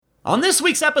On this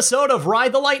week's episode of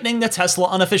Ride the Lightning, the Tesla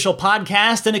unofficial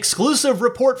podcast, an exclusive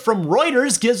report from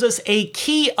Reuters gives us a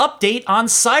key update on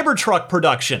Cybertruck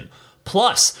production.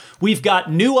 Plus, we've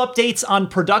got new updates on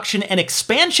production and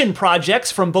expansion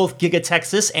projects from both Giga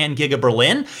Texas and Giga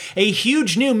Berlin. A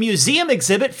huge new museum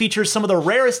exhibit features some of the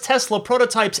rarest Tesla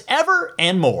prototypes ever,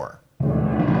 and more.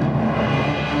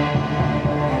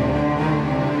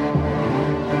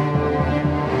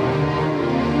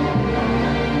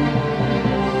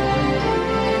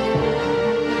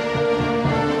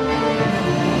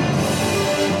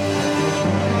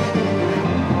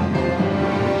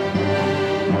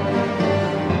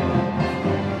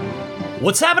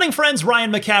 What's happening, friends?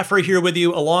 Ryan McCaffrey here with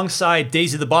you alongside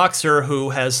Daisy the Boxer, who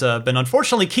has been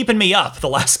unfortunately keeping me up the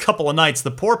last couple of nights.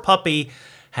 The poor puppy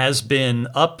has been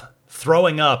up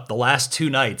throwing up the last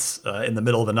two nights in the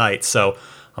middle of the night. So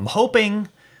I'm hoping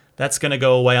that's going to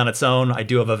go away on its own. I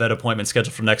do have a vet appointment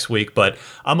scheduled for next week, but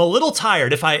I'm a little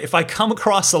tired. If I come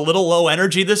across a little low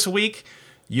energy this week,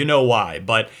 you know why.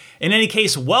 But in any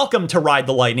case, welcome to Ride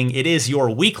the Lightning. It is your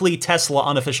weekly Tesla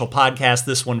unofficial podcast,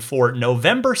 this one for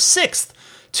November 6th,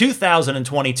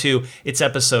 2022. It's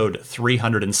episode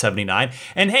 379.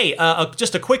 And hey,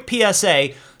 just a quick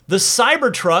PSA. The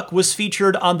Cybertruck was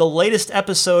featured on the latest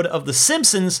episode of The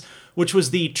Simpsons, which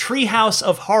was the Treehouse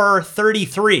of Horror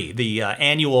 33, the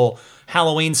annual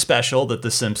Halloween special that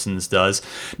The Simpsons does.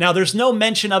 Now, there's no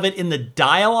mention of it in the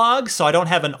dialogue, so I don't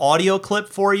have an audio clip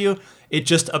for you. It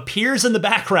just appears in the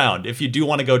background if you do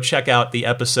want to go check out the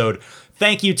episode.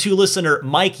 Thank you to listener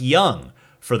Mike Young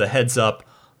for the heads up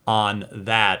on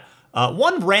that.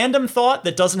 One random thought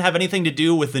that doesn't have anything to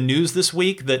do with the news this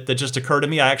week that just occurred to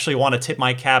me. I actually want to tip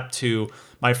my cap to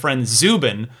my friend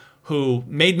Zubin, who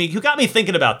got me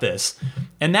thinking about this.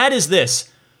 And that is this.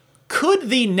 Could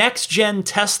the next-gen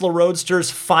Tesla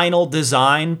Roadster's final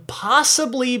design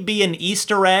possibly be an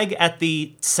Easter egg at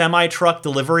the semi-truck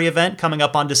delivery event coming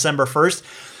up on December 1st?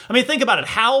 I mean, think about it.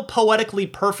 How poetically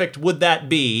perfect would that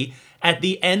be at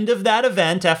the end of that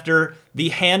event, after the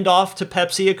handoff to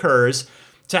Pepsi occurs,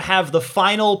 to have the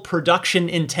final production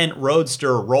intent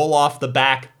Roadster roll off the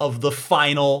back of the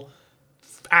final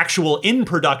actual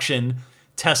in-production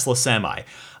Tesla Semi?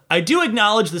 I do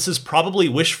acknowledge this is probably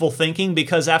wishful thinking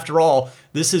because, after all,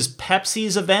 this is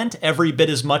Pepsi's event every bit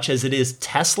as much as it is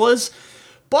Tesla's.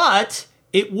 But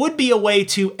it would be a way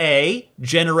to, A,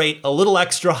 generate a little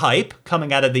extra hype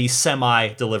coming out of the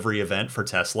semi-delivery event for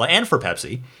Tesla and for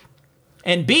Pepsi.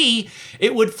 And B,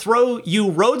 it would throw you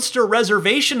Roadster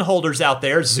reservation holders out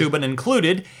there, Zubin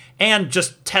included, and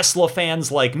just Tesla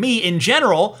fans like me in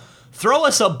general, throw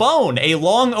us a bone, a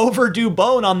long overdue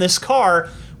bone on this car,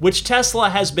 which Tesla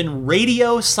has been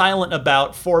radio silent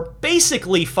about for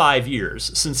basically 5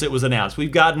 years since it was announced.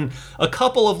 We've gotten a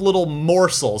couple of little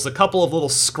morsels, a couple of little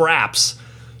scraps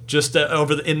just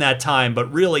in that time,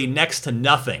 but really next to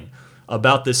nothing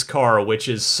about this car, which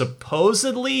is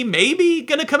supposedly maybe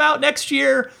going to come out next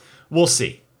year. We'll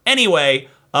see. Anyway,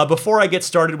 before I get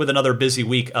started with another busy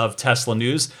week of Tesla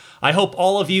news, I hope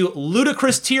all of you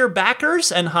ludicrous tier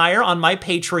backers and higher on my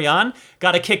Patreon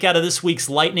got a kick out of this week's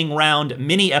lightning round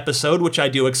mini episode, which I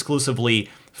do exclusively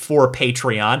for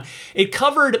Patreon. It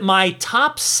covered my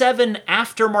top 7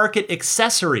 aftermarket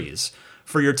accessories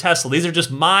for your Tesla. These are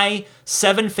just my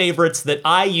 7 favorites that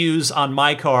I use on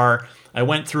my car. I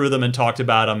went through them and talked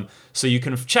about them. So you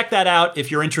can check that out if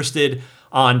you're interested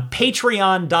on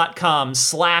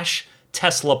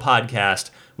patreon.com/Tesla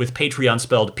podcast, with Patreon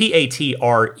spelled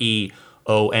Patreon.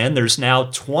 There's now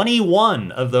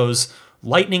 21 of those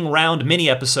lightning round mini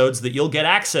episodes that you'll get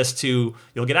access to.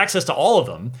 You'll get access to all of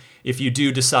them if you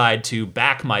do decide to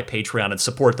back my Patreon and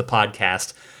support the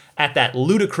podcast at that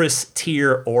ludicrous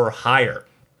tier or higher.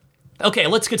 Okay,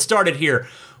 let's get started here.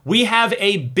 We have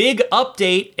a big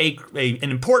update,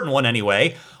 an important one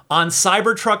anyway, on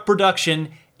Cybertruck production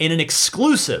in an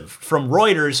exclusive from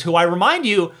Reuters, who I remind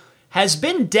you has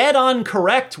been dead on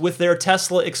correct with their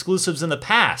Tesla exclusives in the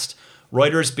past.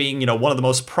 Reuters being, one of the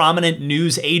most prominent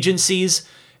news agencies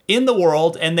in the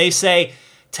world, and they say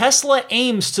Tesla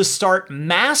aims to start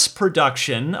mass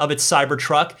production of its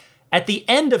Cybertruck at the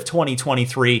end of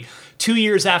 2023, 2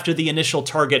 years after the initial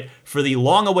target for the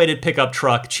long-awaited pickup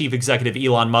truck Chief Executive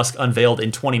Elon Musk unveiled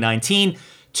in 2019.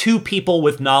 2 people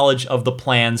with knowledge of the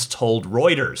plans told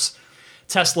Reuters.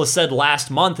 Tesla said last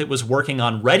month it was working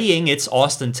on readying its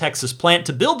Austin, Texas plant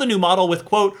to build the new model with,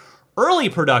 quote, early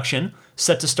production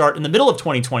set to start in the middle of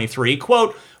 2023.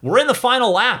 Quote, we're in the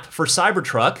final lap for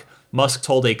Cybertruck, Musk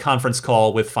told a conference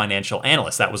call with financial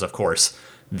analysts. That was, of course,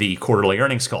 the quarterly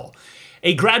earnings call.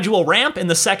 A gradual ramp in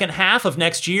the second half of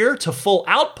next year to full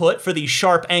output for the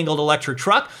sharp-angled electric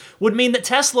truck would mean that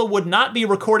Tesla would not be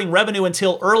recording revenue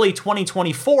until early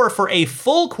 2024 for a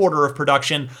full quarter of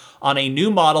production on a new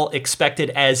model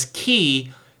expected as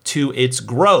key to its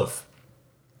growth.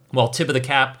 Well, tip of the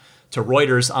cap to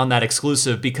Reuters on that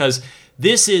exclusive, because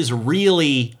this is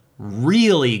really,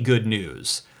 really good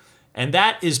news. And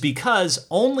that is because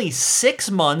only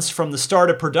 6 months from the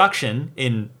start of production,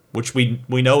 in which we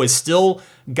know is still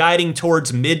guiding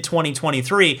towards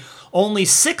mid-2023, only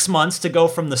 6 months to go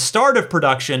from the start of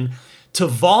production to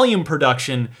volume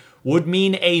production would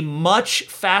mean a much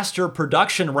faster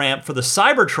production ramp for the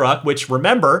Cybertruck, which,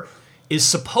 remember, is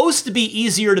supposed to be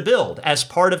easier to build as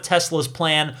part of Tesla's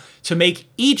plan to make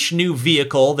each new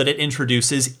vehicle that it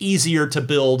introduces easier to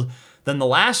build than the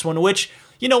last one, which,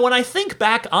 when I think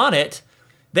back on it,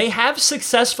 they have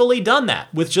successfully done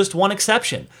that with just one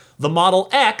exception. The Model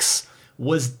X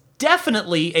was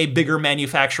definitely a bigger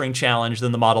manufacturing challenge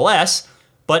than the Model S,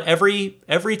 but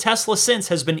every Tesla since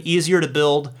has been easier to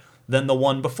build than the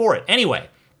one before it. Anyway,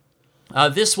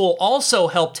 this will also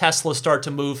help Tesla start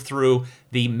to move through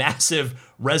the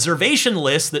massive reservation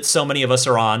list that so many of us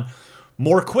are on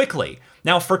more quickly.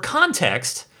 Now, for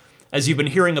context, as you've been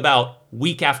hearing about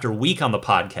week after week on the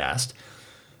podcast,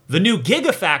 the new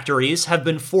gigafactories have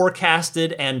been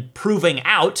forecasted and proving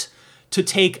out to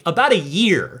take about a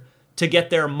year to get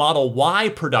their Model Y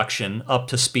production up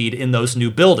to speed in those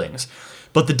new buildings.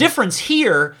 But the difference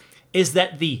here is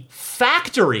that the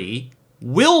factory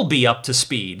will be up to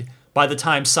speed by the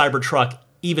time Cybertruck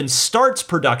even starts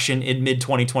production in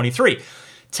mid-2023.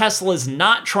 Tesla's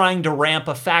not trying to ramp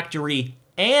a factory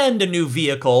and a new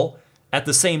vehicle at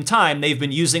the same time. They've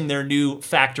been using their new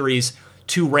factories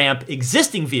to ramp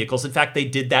existing vehicles. In fact, they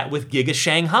did that with Giga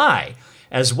Shanghai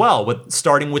as well,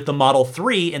 starting with the Model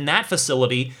 3 in that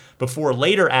facility before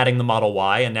later adding the Model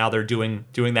Y, and now they're doing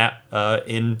that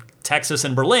in Texas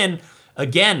and Berlin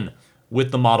again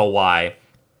with the Model Y.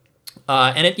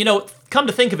 And come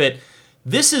to think of it,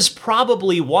 this is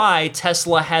probably why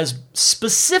Tesla has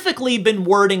specifically been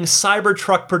wording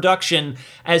Cybertruck production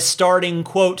as starting,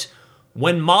 quote,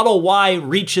 when Model Y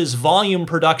reaches volume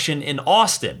production in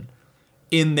Austin,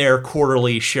 in their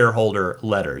quarterly shareholder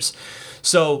letters.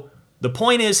 So the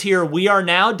point is here, we are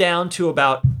now down to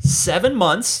about 7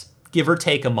 months, give or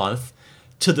take a month,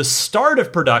 to the start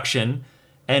of production,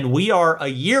 and we are a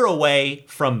year away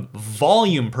from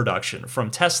volume production,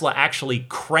 from Tesla actually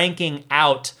cranking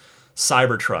out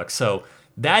Cybertruck. So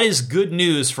that is good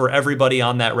news for everybody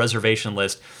on that reservation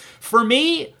list. For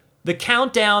me, the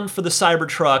countdown for the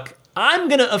Cybertruck, I'm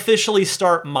going to officially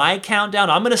start my countdown.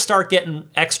 I'm going to start getting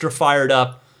extra fired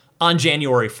up on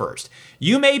January 1st.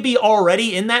 You may be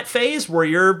already in that phase where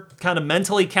you're kind of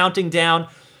mentally counting down.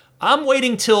 I'm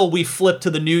waiting till we flip to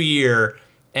the new year,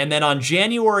 and then on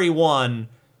January 1,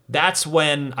 that's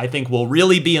when I think we'll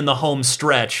really be in the home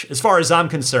stretch, as far as I'm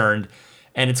concerned,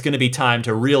 and it's going to be time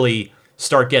to really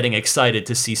start getting excited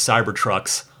to see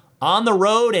Cybertrucks on the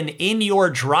road and in your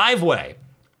driveway.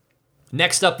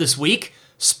 Next up this week,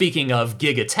 speaking of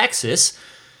Giga Texas,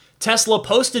 Tesla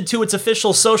posted to its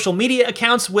official social media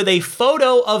accounts with a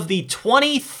photo of the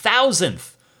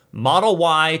 20,000th Model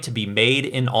Y to be made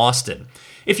in Austin.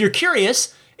 If you're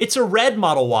curious, it's a red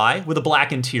Model Y with a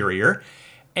black interior,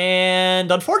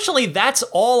 and unfortunately, that's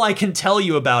all I can tell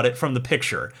you about it from the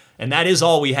picture, and that is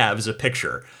all we have is a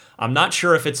picture. I'm not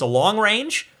sure if it's a long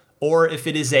range or if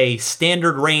it is a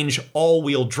standard range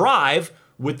all-wheel drive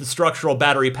with the structural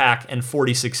battery pack and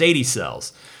 4680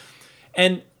 cells.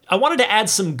 And I wanted to add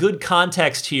some good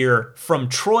context here from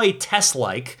Troy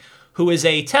Teslike, who is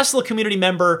a Tesla community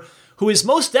member who is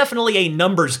most definitely a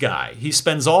numbers guy. He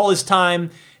spends all his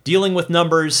time dealing with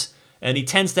numbers, and he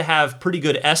tends to have pretty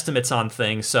good estimates on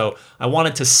things, so I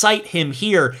wanted to cite him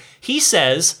here. He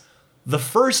says the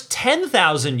first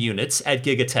 10,000 units at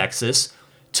Giga Texas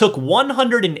took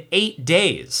 108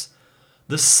 days.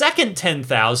 The second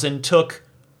 10,000 took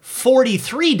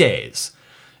 43 days.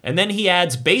 And then he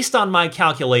adds, based on my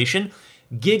calculation,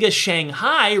 Giga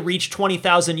Shanghai reached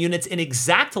 20,000 units in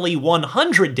exactly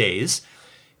 100 days,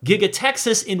 Giga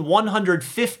Texas in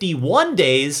 151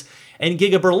 days, and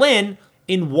Giga Berlin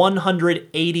in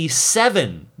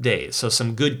 187 days. So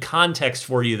some good context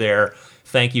for you there.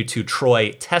 Thank you to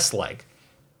Troy Teslike.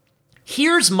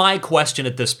 Here's my question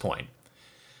at this point.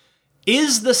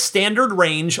 Is the standard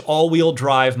range all-wheel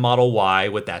drive Model Y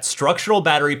with that structural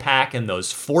battery pack and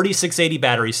those 4680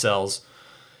 battery cells,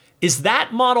 is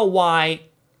that Model Y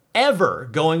ever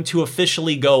going to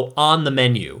officially go on the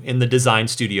menu in the design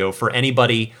studio for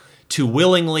anybody to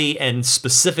willingly and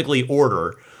specifically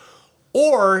order?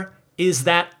 Or is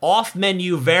that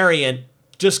off-menu variant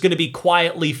just going to be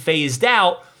quietly phased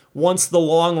out once the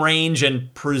long range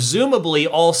and presumably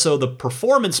also the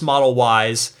performance Model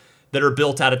Ys that are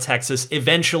built out of Texas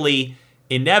eventually,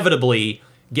 inevitably,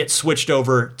 get switched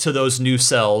over to those new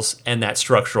cells and that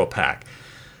structural pack?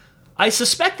 I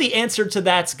suspect the answer to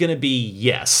that's going to be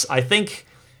yes. I think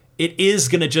it is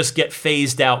going to just get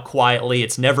phased out quietly.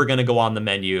 It's never going to go on the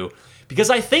menu, because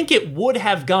I think it would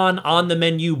have gone on the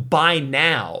menu by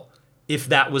now if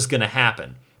that was going to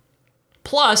happen.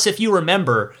 Plus, if you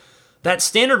remember, that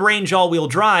standard range all-wheel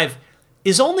drive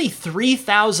is only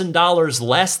 $3,000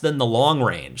 less than the long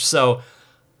range. So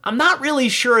I'm not really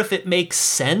sure if it makes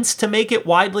sense to make it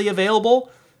widely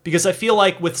available, because I feel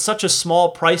like with such a small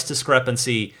price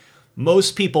discrepancy,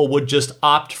 most people would just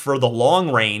opt for the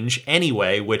long range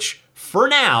anyway, which for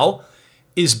now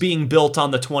is being built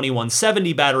on the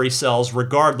 2170 battery cells,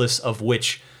 regardless of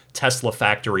which Tesla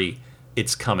factory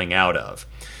it's coming out of.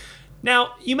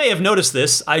 Now, you may have noticed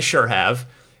this, I sure have.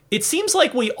 It seems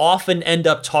like we often end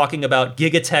up talking about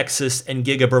Giga Texas and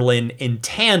Giga Berlin in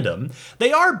tandem.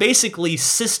 They are basically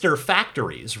sister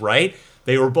factories, right?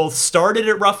 They were both started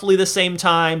at roughly the same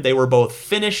time. They were both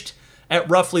finished at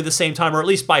roughly the same time, or at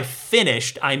least by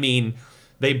finished, I mean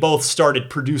they both started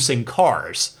producing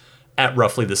cars at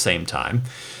roughly the same time.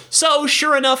 So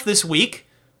sure enough, this week,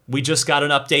 we just got an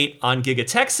update on Giga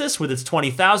Texas with its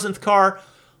 20,000th car.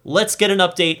 Let's get an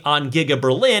update on Giga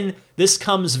Berlin. This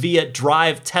comes via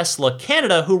Drive Tesla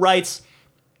Canada, who writes,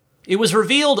 "It was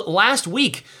revealed last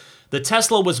week that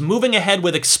Tesla was moving ahead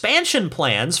with expansion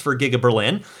plans for Giga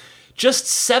Berlin just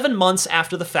 7 months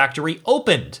after the factory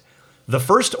opened. The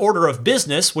first order of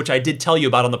business, which I did tell you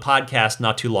about on the podcast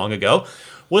not too long ago,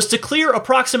 was to clear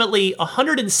approximately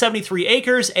 173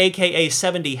 acres, aka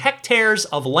 70 hectares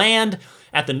of land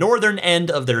at the northern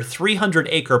end of their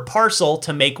 300-acre parcel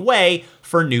to make way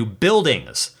for new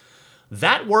buildings.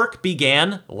 That work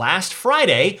began last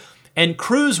Friday, and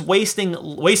crews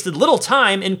wasted little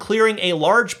time in clearing a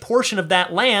large portion of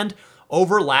that land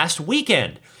over last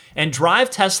weekend. And Drive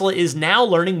Tesla is now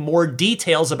learning more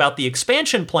details about the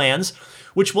expansion plans,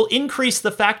 which will increase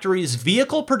the factory's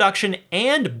vehicle production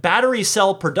and battery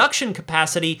cell production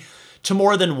capacity to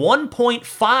more than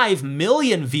 1.5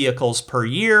 million vehicles per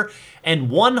year and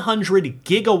 100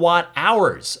 gigawatt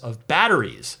hours of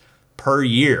batteries per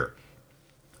year.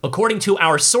 According to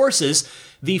our sources,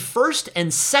 the first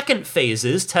and second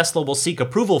phases Tesla will seek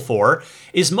approval for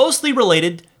is mostly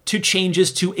related to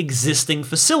changes to existing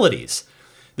facilities.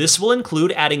 This will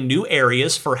include adding new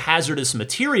areas for hazardous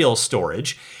material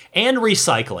storage and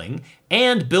recycling,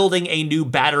 and building a new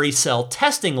battery cell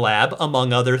testing lab,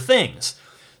 among other things.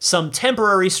 Some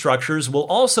temporary structures will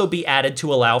also be added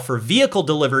to allow for vehicle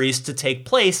deliveries to take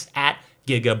place at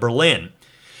Giga Berlin.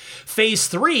 Phase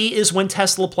 3 is when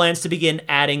Tesla plans to begin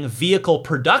adding vehicle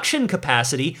production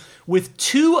capacity with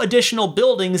 2 additional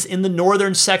buildings in the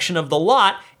northern section of the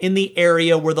lot in the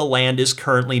area where the land is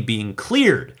currently being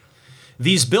cleared.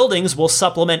 These buildings will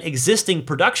supplement existing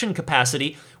production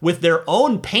capacity with their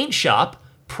own paint shop,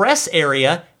 press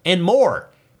area, and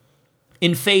more.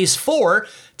 In Phase 4,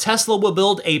 Tesla will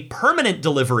build a permanent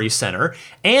delivery center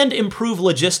and improve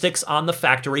logistics on the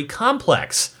factory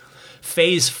complex.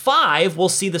 Phase 5 will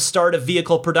see the start of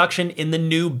vehicle production in the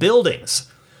new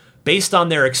buildings. Based on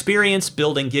their experience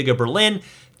building Giga Berlin,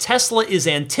 Tesla is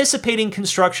anticipating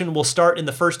construction will start in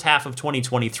the first half of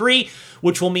 2023,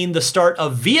 which will mean the start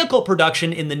of vehicle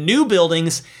production in the new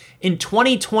buildings in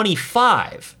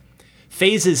 2025.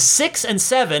 Phases 6 and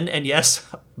 7, and yes,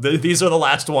 these are the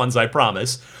last ones, I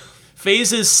promise.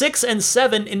 Phases 6 and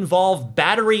 7 involve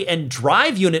battery and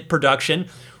drive unit production,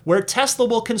 where Tesla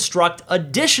will construct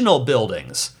additional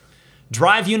buildings.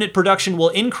 Drive unit production will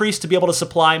increase to be able to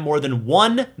supply more than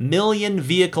 1 million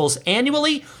vehicles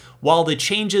annually, while the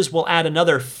changes will add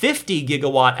another 50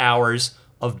 gigawatt hours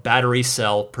of battery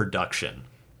cell production.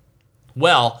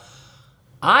 Well,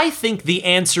 I think the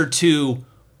answer to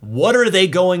what are they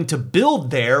going to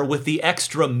build there with the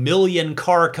extra million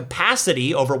car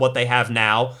capacity over what they have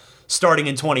now, starting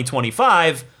in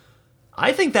 2025,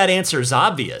 I think that answer is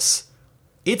obvious.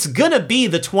 It's gonna be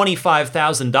the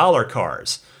 $25,000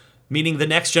 cars, meaning the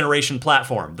next generation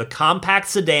platform, the compact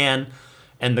sedan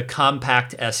and the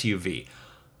compact SUV.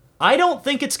 I don't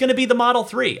think it's gonna be the Model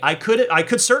 3. I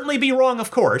could certainly be wrong,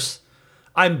 of course.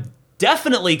 I'm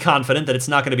definitely confident that it's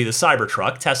not gonna be the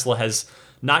Cybertruck. Tesla has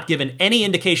not given any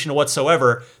indication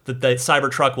whatsoever that the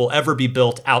Cybertruck will ever be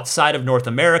built outside of North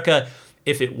America.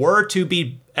 If it were to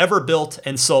be ever built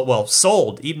and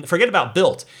sold, even forget about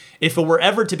built. If it were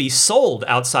ever to be sold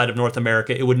outside of North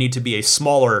America, it would need to be a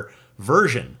smaller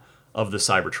version of the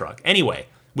Cybertruck. Anyway,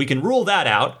 we can rule that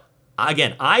out.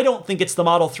 Again, I don't think it's the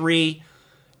Model 3.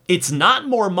 It's not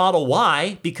more Model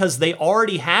Y because they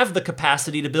already have the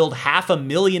capacity to build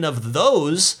 500,000 of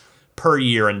those per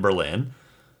year in Berlin.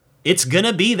 It's going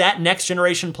to be that next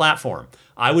generation platform.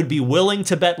 I would be willing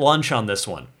to bet lunch on this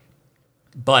one.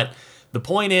 But the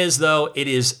point is, though, it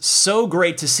is so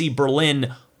great to see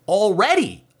Berlin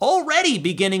already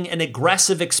beginning an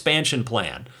aggressive expansion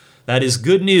plan. That is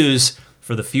good news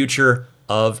for the future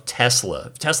of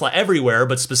Tesla. Tesla everywhere,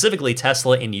 but specifically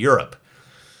Tesla in Europe.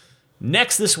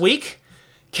 Next this week,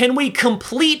 can we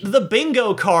complete the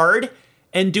bingo card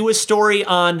and do a story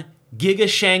on Giga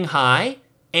Shanghai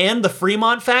and the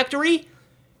Fremont factory?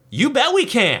 You bet we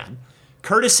can.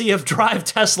 Courtesy of Drive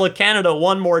Tesla Canada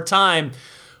one more time,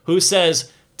 who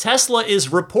says Tesla is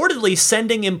reportedly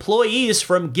sending employees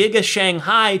from Giga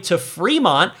Shanghai to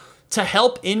Fremont to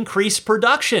help increase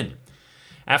production.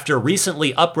 After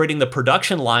recently upgrading the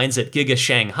production lines at Giga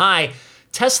Shanghai,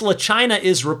 Tesla China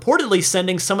is reportedly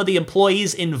sending some of the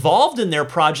employees involved in their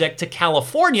project to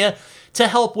California to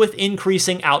help with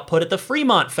increasing output at the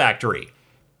Fremont factory.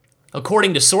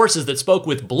 According to sources that spoke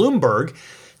with Bloomberg,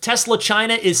 Tesla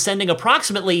China is sending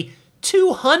approximately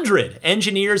 200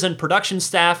 engineers and production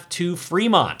staff to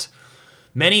Fremont.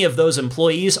 Many of those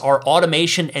employees are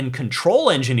automation and control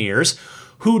engineers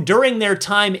who, during their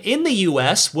time in the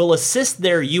US, will assist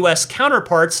their US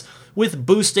counterparts with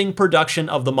boosting production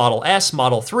of the Model S,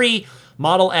 Model 3,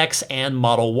 Model X, and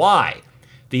Model Y.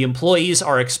 The employees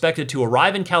are expected to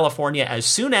arrive in California as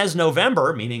soon as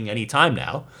November, meaning any time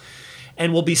now,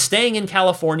 and will be staying in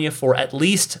California for at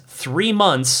least 3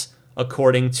 months,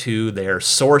 according to their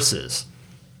sources.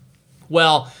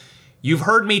 Well, you've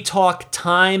heard me talk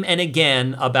time and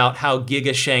again about how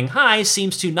Giga Shanghai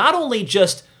seems to not only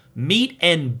just meet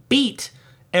and beat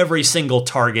every single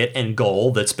target and goal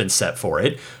that's been set for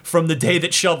it from the day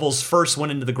that shovels first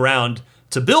went into the ground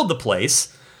to build the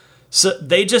place. So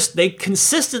they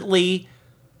consistently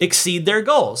exceed their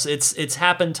goals. It's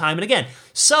happened time and again.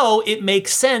 So it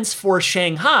makes sense for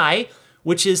Shanghai,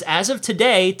 which is as of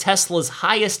today Tesla's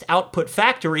highest output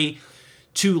factory,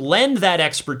 to lend that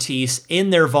expertise in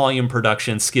their volume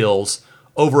production skills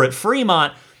over at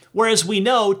Fremont, whereas we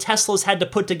know Tesla's had to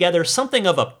put together something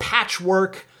of a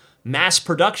patchwork mass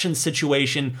production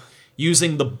situation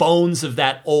using the bones of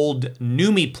that old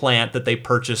NUMMI plant that they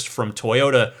purchased from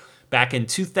Toyota back in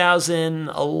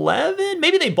 2011.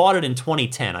 Maybe they bought it in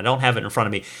 2010. I don't have it in front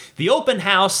of me. The open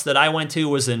house that I went to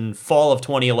was in fall of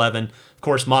 2011. Of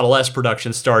course, Model S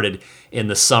production started in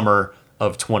the summer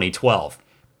of 2012.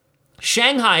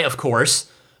 Shanghai, of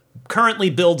course, currently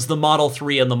builds the Model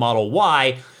 3 and the Model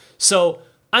Y, so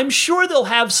I'm sure they'll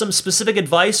have some specific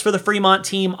advice for the Fremont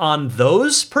team on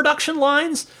those production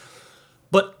lines,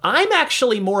 but I'm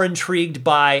actually more intrigued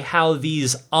by how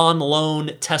these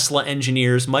on-loan Tesla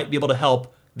engineers might be able to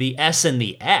help the S and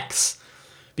the X,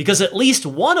 because at least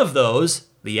one of those,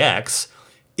 the X,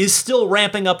 is still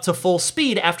ramping up to full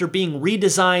speed after being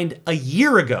redesigned a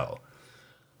year ago.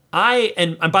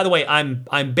 And by the way,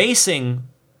 I'm basing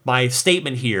my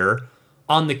statement here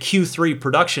on the Q3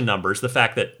 production numbers, the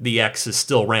fact that the X is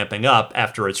still ramping up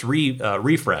after its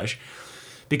refresh.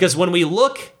 Because when we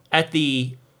look at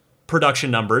the production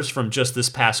numbers from just this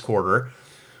past quarter,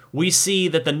 we see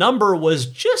that the number was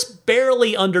just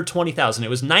barely under 20,000. It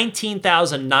was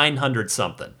 19,900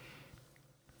 something.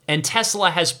 And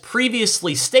Tesla has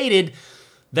previously stated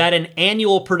that an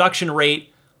annual production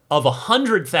rate of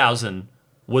 100,000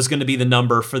 was going to be the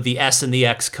number for the S and the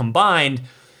X combined,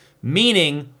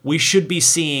 meaning we should be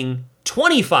seeing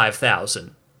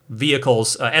 25,000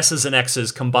 vehicles, S's and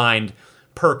X's combined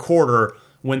per quarter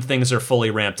when things are fully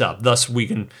ramped up. Thus, we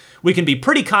can be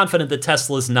pretty confident that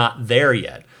Tesla's not there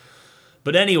yet.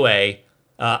 But anyway,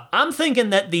 I'm thinking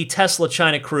that the Tesla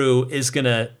China crew is going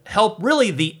to help really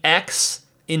the X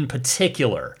in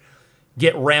particular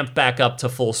get ramped back up to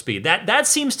full speed. That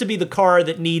seems to be the car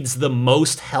that needs the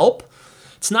most help.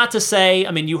 It's not to say, I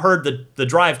mean, you heard the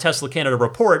Drive Tesla Canada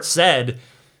report said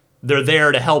they're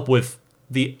there to help with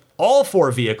all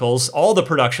 4 vehicles, all the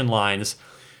production lines,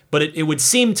 but it would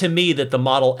seem to me that the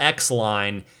Model X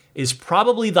line is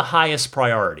probably the highest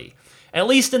priority, at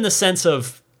least in the sense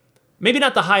of, maybe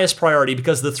not the highest priority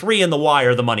because the 3 and the Y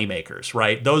are the moneymakers,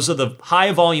 right? Those are the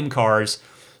high volume cars.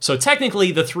 So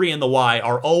technically the 3 and the Y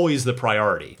are always the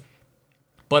priority.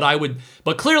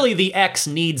 But clearly the X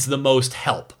needs the most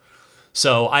help.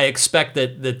 So I expect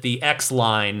that the X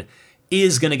line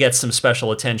is going to get some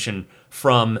special attention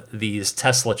from these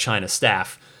Tesla China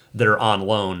staff that are on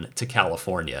loan to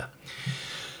California.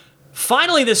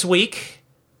 Finally this week,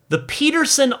 the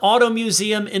Peterson Auto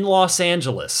Museum in Los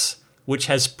Angeles, which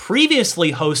has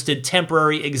previously hosted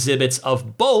temporary exhibits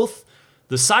of both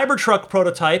the Cybertruck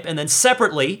prototype and then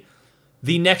separately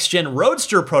The next-gen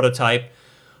Roadster prototype,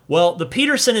 well, the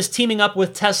Peterson is teaming up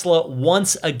with Tesla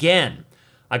once again.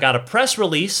 I got a press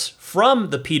release from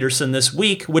the Peterson this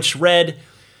week, which read,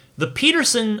 "The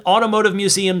Peterson Automotive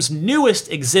Museum's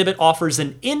newest exhibit offers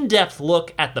an in-depth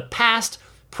look at the past,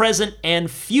 present,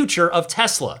 and future of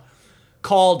Tesla.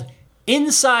 Called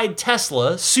Inside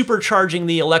Tesla, Supercharging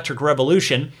the Electric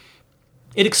Revolution,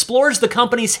 it explores the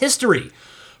company's history,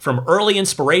 from early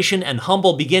inspiration and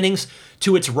humble beginnings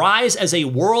to its rise as a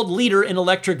world leader in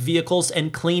electric vehicles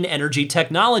and clean energy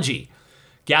technology.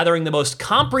 Gathering the most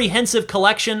comprehensive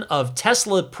collection of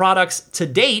Tesla products to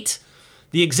date,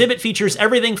 the exhibit features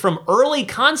everything from early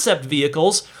concept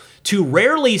vehicles to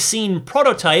rarely seen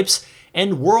prototypes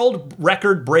and world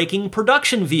record-breaking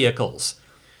production vehicles.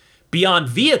 Beyond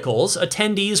vehicles,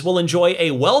 attendees will enjoy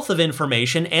a wealth of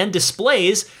information and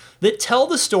displays that tell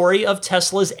the story of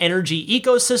Tesla's energy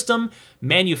ecosystem,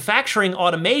 manufacturing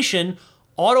automation,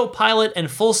 autopilot and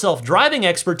full self-driving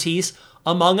expertise,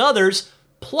 among others,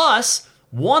 plus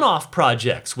one-off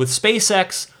projects with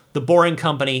SpaceX, The Boring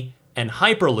Company, and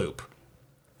Hyperloop."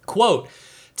 Quote,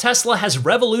 "Tesla has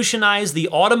revolutionized the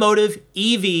automotive,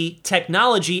 EV,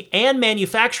 technology, and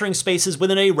manufacturing spaces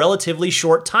within a relatively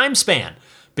short time span,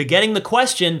 begetting the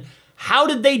question, how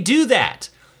did they do that?"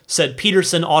 said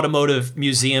Peterson Automotive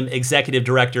Museum Executive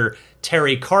Director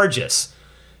Terry Cargis.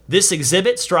 "This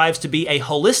exhibit strives to be a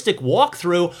holistic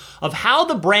walkthrough of how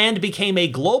the brand became a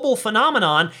global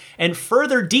phenomenon and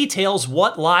further details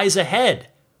what lies ahead,"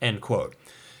 end quote.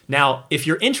 Now, if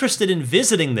you're interested in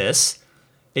visiting this,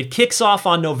 it kicks off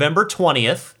on November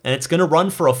 20th, and it's going to run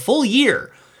for a full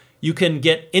year. You can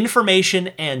get information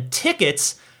and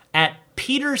tickets at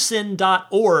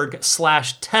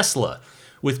peterson.org/Tesla,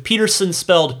 with Peterson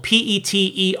spelled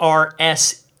Petersen,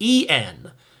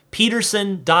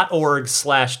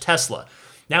 peterson.org/Tesla.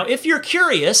 Now, if you're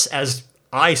curious, as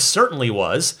I certainly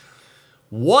was,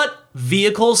 what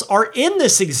vehicles are in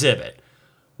this exhibit?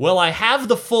 Well, I have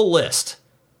the full list.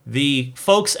 The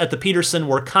folks at the Peterson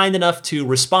were kind enough to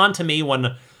respond to me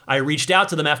when I reached out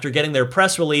to them after getting their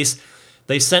press release.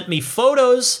 They sent me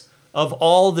photos of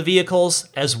all the vehicles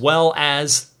as well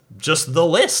as just the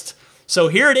list. So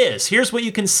here it is. Here's what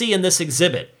you can see in this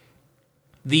exhibit.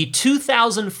 The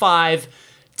 2005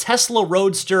 Tesla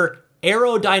Roadster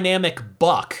aerodynamic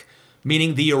buck,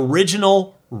 meaning the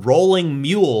original rolling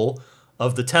mule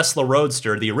of the Tesla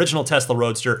Roadster, the original Tesla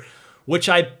Roadster, which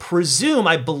I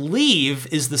believe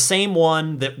is the same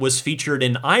one that was featured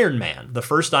in Iron Man, the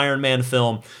first Iron Man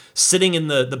film, sitting in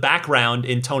the background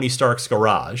in Tony Stark's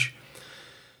garage.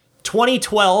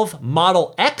 2012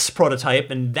 Model X prototype,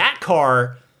 and that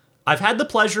car, I've had the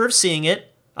pleasure of seeing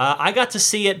it. I got to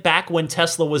see it back when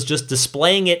Tesla was just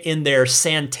displaying it in their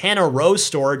Santana Row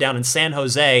store down in San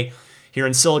Jose, here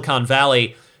in Silicon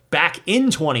Valley, back in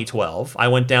 2012. I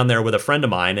went down there with a friend of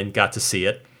mine and got to see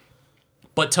it.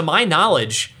 But to my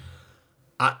knowledge,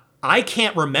 I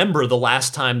can't remember the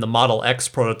last time the Model X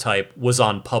prototype was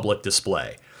on public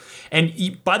display.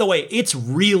 And by the way, it's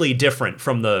really different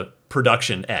from the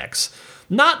production X.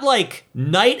 Not like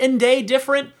night and day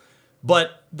different,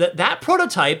 but that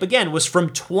prototype, again, was from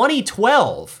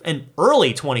 2012, and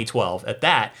early 2012 at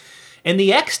that. And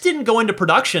the X didn't go into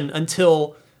production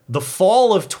until the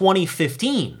fall of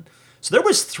 2015. So there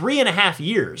was 3.5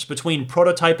 years between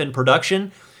prototype and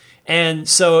production. And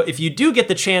so if you do get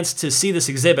the chance to see this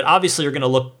exhibit, obviously you're going to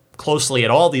look closely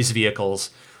at all these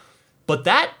vehicles. But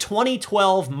that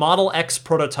 2012 Model X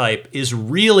prototype is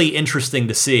really interesting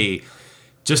to see,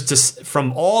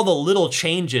 from all the little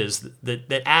changes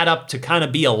that add up to kind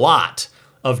of be a lot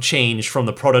of change from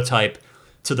the prototype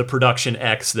to the production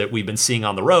X that we've been seeing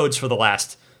on the roads for the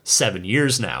last 7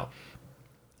 years now.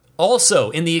 Also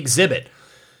in the exhibit,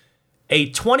 a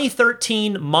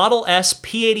 2013 Model S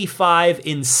P85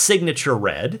 in signature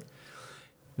red,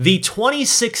 the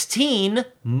 2016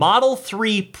 Model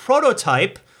 3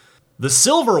 prototype, the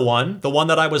silver one, the one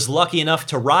that I was lucky enough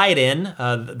to ride in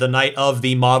the night of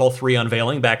the Model 3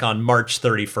 unveiling back on March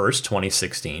 31st,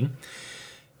 2016.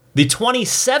 The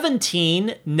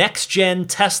 2017 next-gen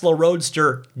Tesla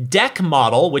Roadster deck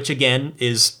model, which again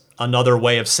is another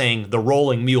way of saying the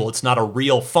rolling mule. It's not a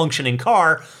real functioning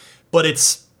car, but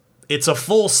it's a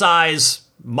full-size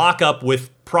mock-up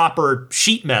with proper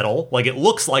sheet metal, like it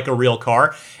looks like a real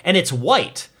car, and it's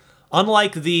white.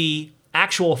 Unlike the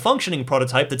actual functioning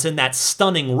prototype that's in that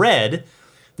stunning red,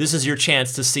 this is your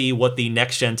chance to see what the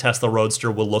next-gen Tesla Roadster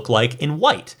will look like in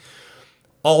white.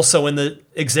 Also in the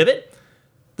exhibit,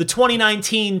 the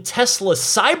 2019 Tesla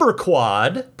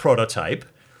Cyberquad prototype,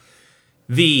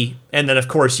 and then of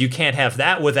course you can't have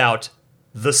that without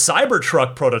the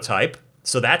Cybertruck prototype,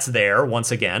 so that's there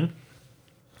once again.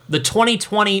 the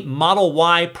 2020 Model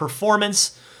Y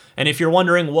Performance. And if you're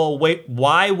wondering, well, wait,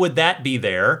 why would that be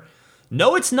there?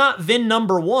 No, it's not VIN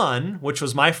number 1, which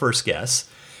was my first guess.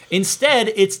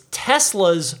 Instead, it's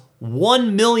Tesla's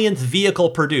 1 millionth vehicle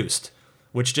produced,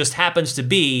 which just happens to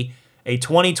be a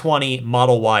 2020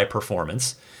 Model Y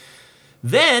Performance.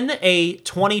 Then a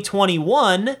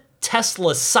 2021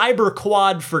 Tesla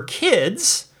Cyberquad for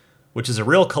kids, which is a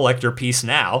real collector piece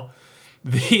now.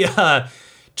 The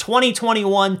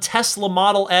 2021 Tesla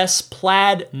Model S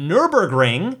Plaid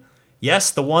Nürburgring,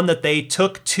 yes, the one that they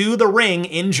took to the ring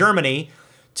in Germany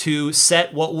to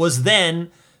set what was then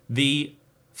the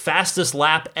fastest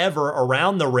lap ever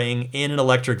around the ring in an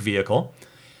electric vehicle.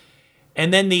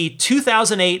 And then the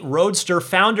 2008 Roadster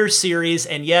Founder Series,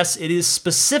 and yes, it is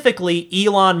specifically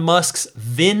Elon Musk's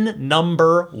VIN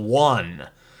number 1.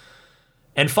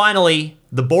 And finally,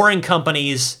 the Boring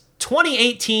Company's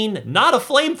 2018 Not a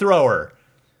Flamethrower.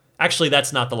 Actually,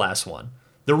 that's not the last one.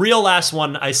 The real last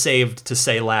one I saved to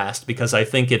say last because I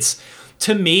think it's,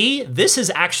 to me, this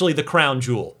is actually the crown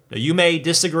jewel. Now, you may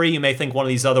disagree, you may think one of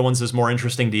these other ones is more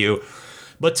interesting to you,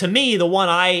 but to me, the one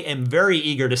I am very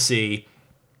eager to see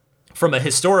from a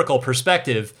historical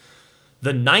perspective, the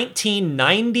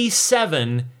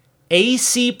 1997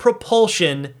 AC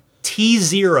Propulsion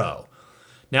T0.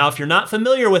 Now, if you're not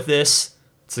familiar with this,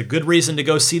 it's a good reason to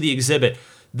go see the exhibit.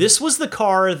 This was the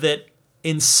car that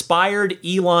inspired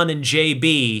Elon and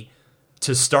JB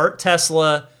to start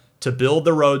Tesla, to build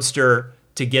the Roadster,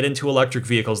 to get into electric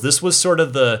vehicles. This was sort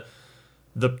of the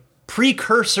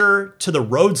precursor to the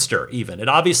Roadster, even. It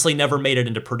obviously never made it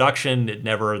into production.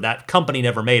 That company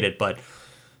never made it, but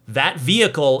that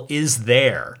vehicle is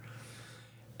there.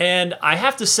 And I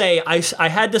have to say, I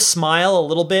had to smile a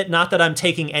little bit. Not that I'm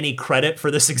taking any credit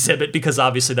for this exhibit, because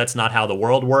obviously that's not how the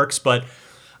world works, but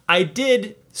I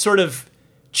did sort of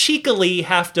cheekily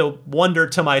have to wonder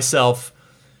to myself,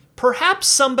 perhaps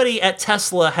somebody at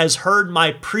Tesla has heard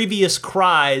my previous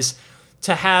cries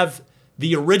to have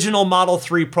the original Model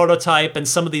 3 prototype and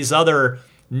some of these other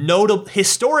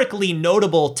historically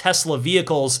notable Tesla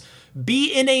vehicles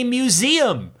be in a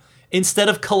museum instead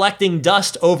of collecting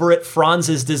dust over at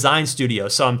Franz's design studio.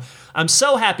 So I'm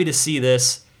so happy to see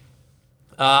this.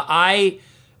 I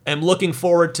am looking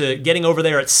forward to getting over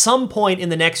there at some point in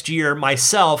the next year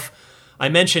myself. I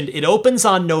mentioned it opens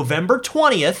on November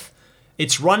 20th.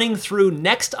 It's running through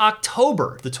next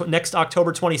October, next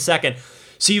October 22nd.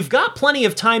 So you've got plenty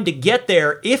of time to get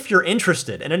there if you're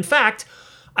interested. And in fact,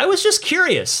 I was just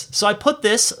curious. So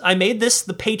I made this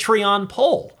the Patreon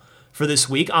poll for this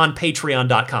week on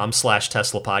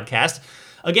patreon.com/Tesla podcast.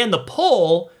 Again, the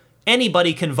poll,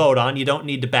 anybody can vote on. You don't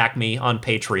need to back me on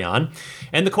Patreon.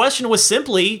 And the question was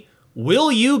simply,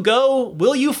 will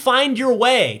you find your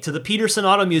way to the Peterson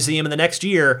Auto Museum in the next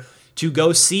year to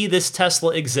go see this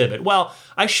Tesla exhibit? Well,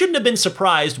 I shouldn't have been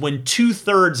surprised when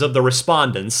 2/3 of the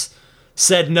respondents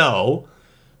said no,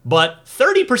 but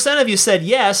 30% of you said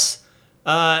yes,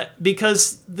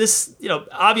 because this,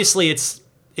 obviously it's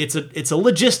a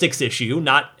logistics issue.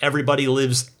 Not everybody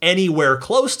lives anywhere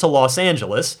close to Los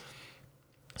Angeles,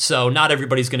 so not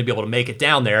everybody's going to be able to make it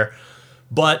down there.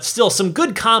 But still, some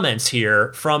good comments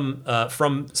here from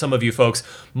some of you folks.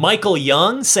 Michael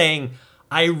Young saying,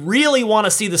 I really want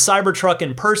to see the Cybertruck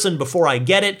in person before I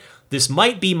get it. This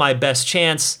might be my best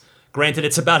chance. Granted,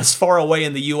 it's about as far away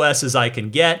in the U.S. as I can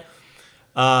get.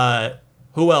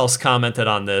 Who else commented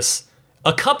on this?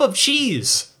 A Cup of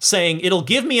Cheese saying, it'll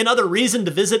give me another reason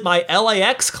to visit my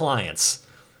LAX clients.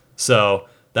 So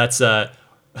that's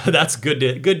good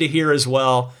to hear as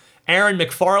well. Aaron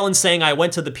McFarland saying, I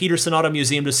went to the Peterson Auto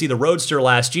Museum to see the Roadster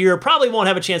last year. Probably won't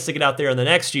have a chance to get out there in the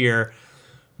next year.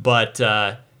 But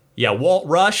yeah, Walt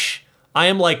Rush, I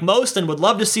am like most and would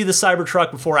love to see the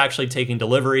Cybertruck before actually taking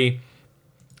delivery.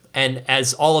 And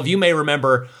as all of you may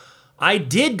remember, I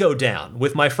did go down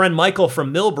with my friend Michael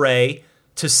from Millbrae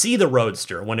to see the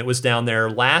Roadster when it was down there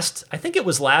last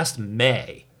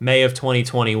May of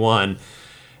 2021.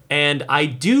 And I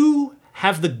do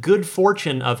have the good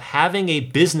fortune of having a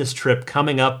business trip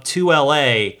coming up to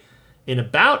LA in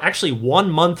about actually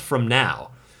 1 month from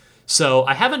now. So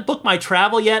I haven't booked my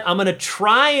travel yet. I'm going to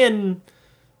try and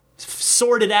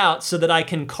sort it out so that I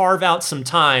can carve out some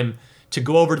time to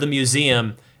go over to the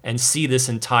museum and see this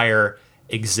entire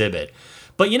exhibit.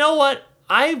 But you know what?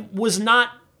 I was not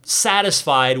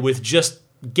satisfied with just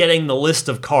getting the list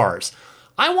of cars.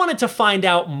 I wanted to find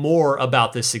out more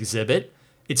about this exhibit.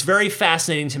 It's very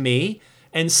fascinating to me.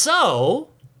 And so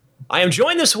I am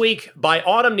joined this week by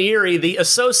Autumn Neary, the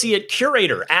associate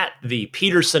curator at the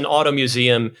Peterson Auto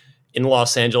Museum in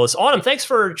Los Angeles. Autumn, thanks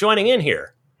for joining in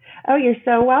here. Oh, you're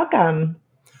so welcome.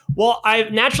 Well,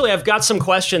 I've got some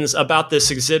questions about this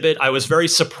exhibit. I was very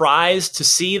surprised to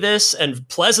see this and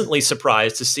pleasantly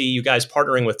surprised to see you guys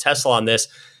partnering with Tesla on this.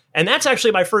 And that's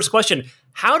actually my first question.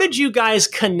 How did you guys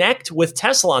connect with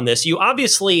Tesla on this? You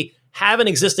obviously have an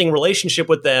existing relationship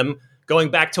with them going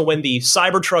back to when the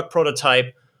Cybertruck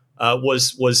prototype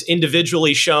was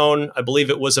individually shown. I believe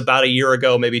it was about a year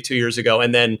ago, maybe 2 years ago.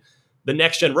 And then the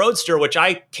next gen Roadster, which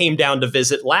I came down to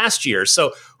visit last year.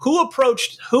 So who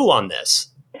approached who on this?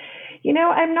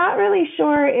 I'm not really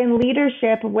sure in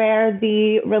leadership where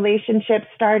the relationship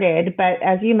started, but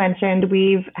as you mentioned,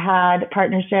 we've had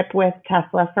partnership with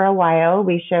Tesla for a while.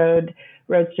 We showed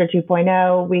Roadster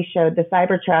 2.0. We showed the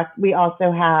Cybertruck. We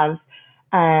also have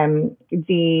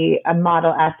the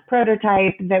Model S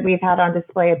prototype that we've had on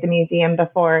display at the museum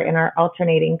before in our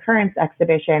alternating currents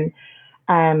exhibition.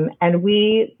 And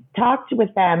we talked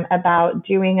with them about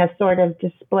doing a sort of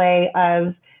display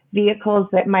of vehicles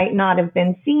that might not have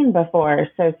been seen before.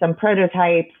 So some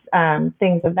prototypes,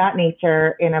 things of that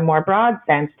nature in a more broad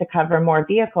sense to cover more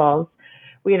vehicles.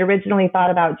 We had originally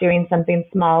thought about doing something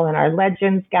small in our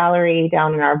Legends gallery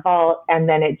down in our vault, and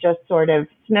then it just sort of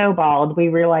snowballed. We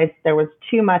realized there was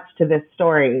too much to this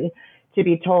story to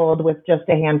be told with just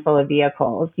a handful of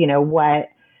vehicles. What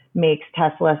makes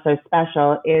Tesla so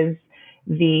special is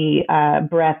the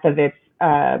breadth of its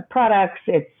products,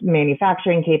 its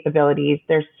manufacturing capabilities.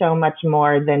 There's so much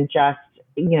more than just,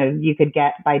 you could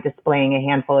get by displaying a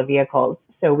handful of vehicles.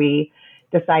 So we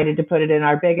decided to put it in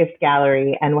our biggest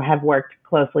gallery and have worked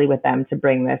closely with them to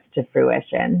bring this to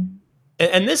fruition.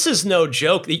 And this is no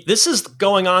joke. This is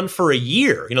going on for a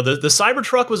year. The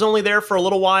Cybertruck was only there for a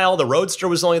little while. The Roadster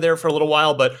was only there for a little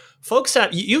while. But folks,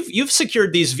 you've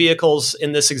secured these vehicles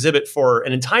in this exhibit for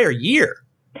an entire year.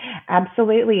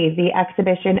 Absolutely. The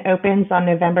exhibition opens on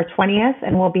November 20th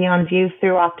and will be on view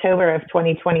through October of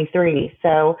 2023.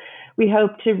 So we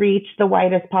hope to reach the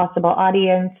widest possible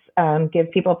audience,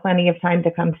 give people plenty of time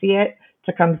to come see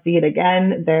it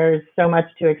again. There's so much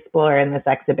to explore in this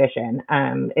exhibition.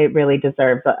 It really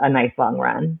deserves a nice long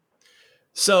run.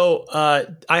 So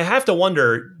I have to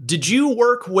wonder, did you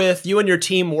and your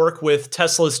team work with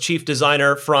Tesla's chief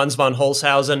designer, Franz von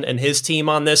Holzhausen, and his team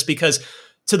on this? Because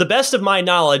to the best of my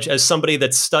knowledge, as somebody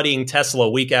that's studying Tesla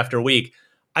week after week,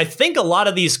 I think a lot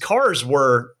of these cars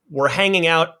were hanging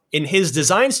out in his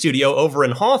design studio over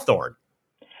in Hawthorne.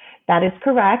 That is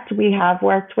correct. We have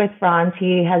worked with Franz.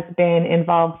 He has been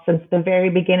involved since the very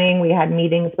beginning. We had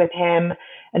meetings with him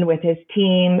and with his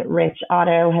team. Rich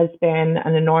Otto has been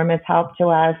an enormous help to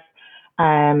us.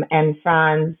 And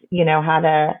Franz,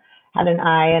 had an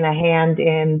eye and a hand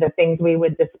in the things we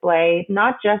would display,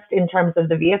 not just in terms of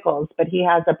the vehicles, but he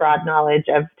has a broad knowledge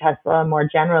of Tesla more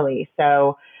generally.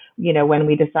 So, when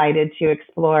we decided to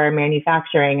explore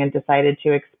manufacturing and decided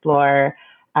to explore,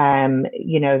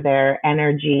 their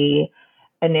energy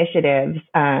initiatives,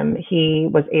 he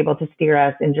was able to steer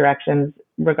us in directions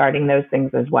regarding those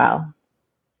things as well.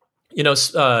 The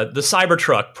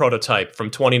Cybertruck prototype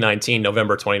from 2019,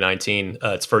 November 2019,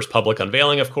 its first public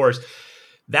unveiling, of course,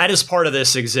 that is part of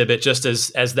this exhibit, just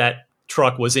as that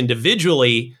truck was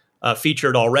individually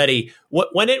featured already.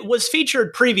 When it was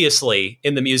featured previously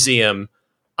in the museum,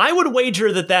 I would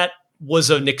wager that was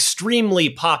an extremely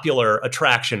popular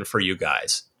attraction for you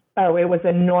guys. Oh, it was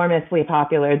enormously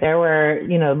popular. There were,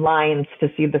 lines to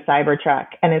see the Cybertruck.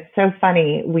 And it's so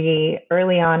funny. We,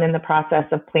 early on in the process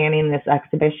of planning this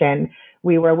exhibition,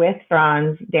 we were with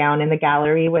Franz down in the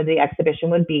gallery where the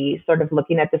exhibition would be, sort of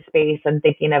looking at the space and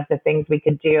thinking of the things we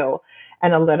could do.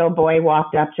 And a little boy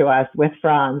walked up to us with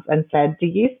Franz and said, "Do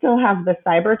you still have the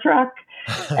Cybertruck?"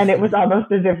 And it was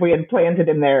almost as if we had planted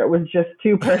him there. It was just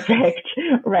too perfect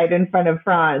right in front of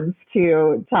Franz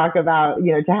to talk about,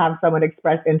 to have someone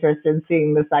express interest in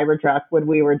seeing the Cybertruck when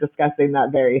we were discussing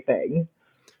that very thing.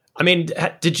 I mean,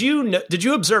 did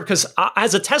you observe, because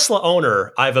as a Tesla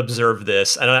owner, I've observed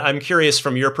this, and I'm curious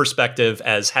from your perspective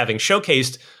as having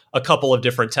showcased a couple of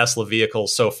different Tesla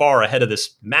vehicles so far ahead of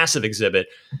this massive exhibit,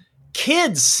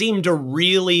 kids seem to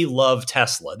really love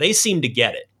Tesla. They seem to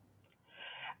get it.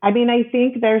 I mean, I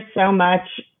think there's so much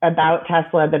about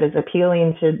Tesla that is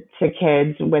appealing to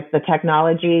kids with the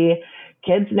technology.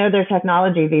 Kids know their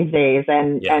technology these days,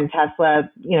 and Tesla,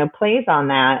 plays on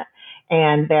that.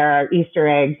 And there are Easter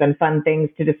eggs and fun things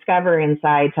to discover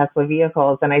inside Tesla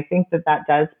vehicles. And I think that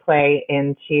does play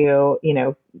into,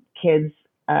 kids,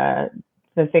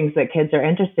 the things that kids are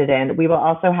interested in. We will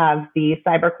also have the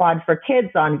Cyberquad for kids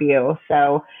on view.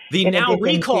 So the now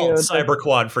recalled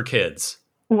Cyberquad for kids.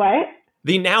 What?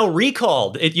 The now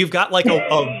recalled. You've got like a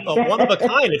one of a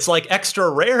kind. It's like extra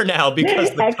rare now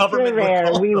because the extra government rare.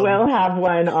 recalled We them. will have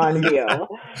one on view.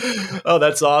 Oh,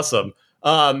 that's awesome.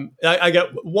 I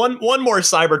got one more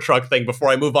Cybertruck thing before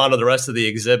I move on to the rest of the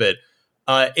exhibit.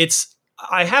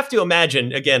 I have to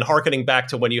imagine, again, hearkening back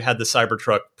to when you had the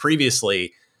Cybertruck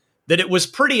previously, that it was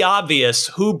pretty obvious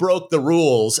who broke the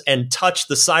rules and touched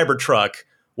the Cybertruck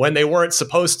when they weren't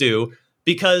supposed to,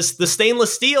 because the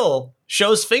stainless steel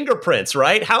shows fingerprints,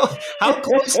 right? How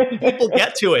close do people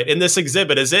get to it in this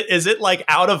exhibit? Is it like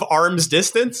out of arm's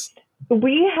distance?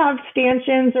 We have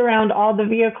stanchions around all the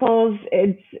vehicles.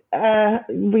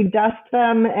 We dust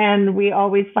them and we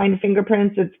always find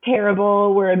fingerprints. It's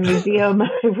terrible. We're a museum. I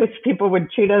wish people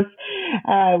would treat us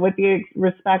with the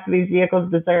respect these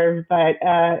vehicles deserve. But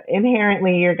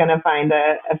inherently, you're going to find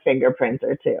a fingerprint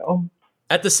or two.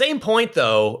 At the same point,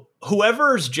 though,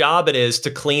 whoever's job it is to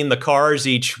clean the cars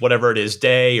each, whatever it is,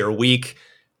 day or week,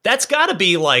 that's got to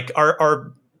be like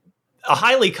a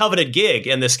highly coveted gig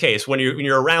in this case when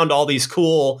you're around all these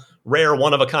cool, rare,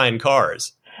 one-of-a-kind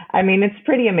cars. I mean, it's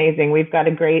pretty amazing. We've got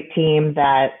a great team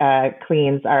that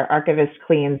cleans. Our archivist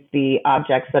cleans the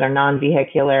objects that are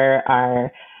non-vehicular.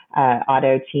 Our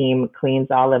auto team cleans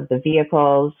all of the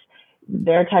vehicles.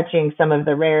 They're touching some of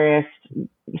the rarest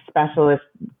specialist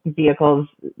vehicles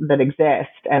that exist.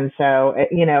 And so,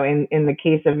 in the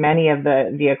case of many of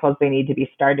the vehicles, they need to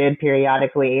be started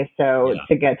periodically. So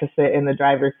to get to sit in the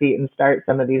driver's seat and start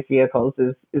some of these vehicles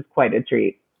is quite a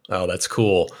treat. Oh, that's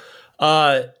cool.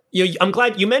 I'm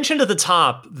glad you mentioned at the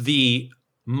top the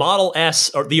Model S,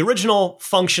 or the original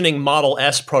functioning Model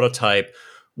S prototype,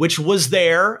 which was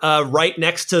there right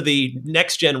next to the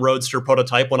next-gen Roadster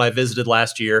prototype when I visited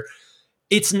last year.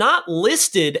 It's not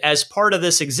listed as part of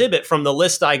this exhibit from the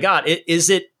list I got. Is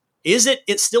it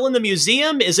still in the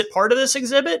museum? Is it part of this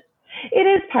exhibit? It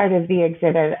is part of the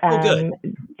exhibit. Good.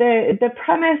 The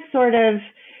premise, sort of,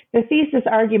 the thesis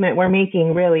argument we're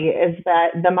making really is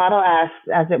that the Model S,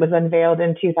 as it was unveiled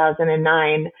in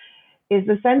 2009, is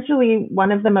essentially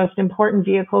one of the most important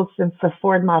vehicles since the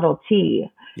Ford Model T.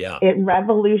 Yeah. It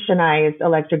revolutionized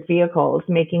electric vehicles,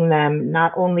 making them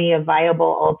not only a viable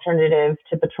alternative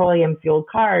to petroleum-fueled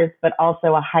cars, but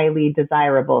also a highly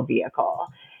desirable vehicle.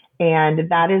 And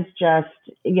that is just,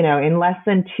 in less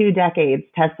than 2 decades,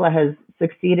 Tesla has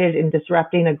succeeded in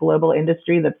disrupting a global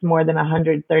industry that's more than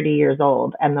 130 years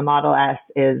old. And the Model S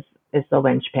is the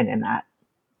linchpin in that.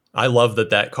 I love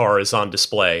that car is on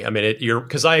display. I mean,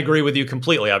 because I agree with you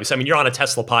completely. Obviously, I mean, you're on a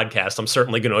Tesla podcast. I'm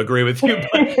certainly going to agree with you.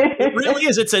 But it really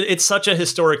is. It's such a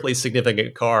historically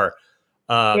significant car.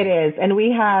 It is, and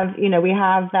we have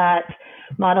that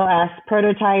Model S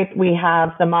prototype. We have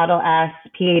the Model S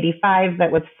P85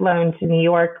 that was flown to New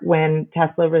York when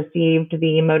Tesla received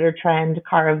the Motor Trend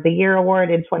Car of the Year award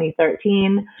in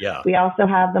 2013. Yeah. We also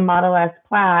have the Model S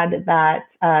Plaid that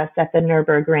set the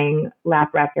Nürburgring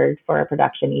lap record for a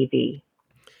production EV.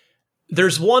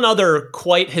 There's one other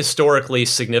quite historically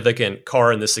significant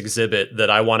car in this exhibit that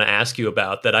I want to ask you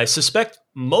about that I suspect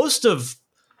most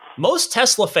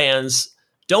Tesla fans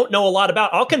don't know a lot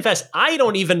about. I'll confess, I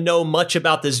don't even know much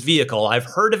about this vehicle. I've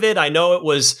heard of it. I know it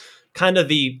was kind of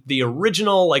the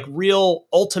original, like, real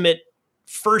ultimate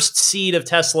first seed of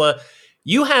Tesla.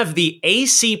 You have the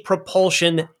AC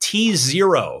propulsion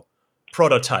T0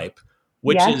 prototype,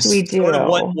 which is sort of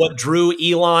what drew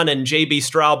Elon and JB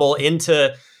Straubel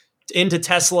into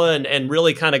Tesla and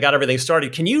really kind of got everything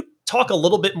started. Can you talk a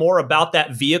little bit more about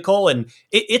that vehicle? And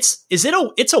it's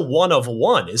a one of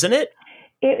one, isn't it?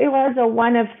 It was a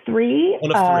one of three.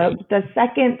 The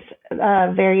second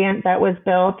variant that was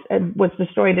built was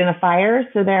destroyed in a fire,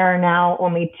 so there are now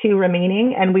only 2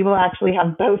 remaining, and we will actually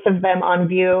have both of them on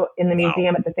view in the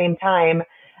museum at the same time.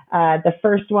 The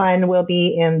first one will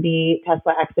be in the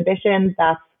Tesla exhibition.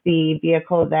 That's the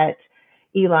vehicle that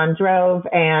Elon drove,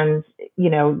 and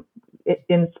it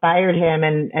inspired him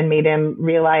and made him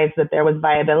realize that there was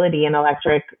viability in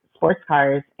electric sports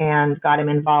cars and got him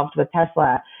involved with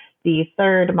Tesla. The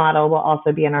third model will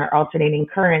also be in our alternating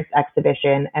currents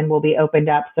exhibition and will be opened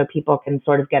up so people can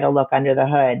sort of get a look under the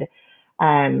hood.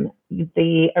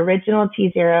 The original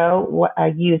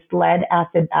T0 used lead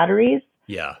acid batteries.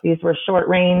 Yeah. These were short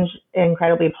range,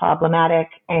 incredibly problematic,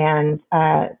 and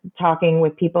talking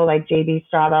with people like JB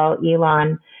Straubel,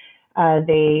 Elon,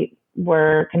 they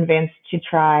were convinced to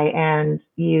try and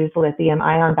use lithium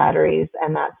ion batteries,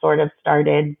 and that sort of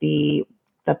started the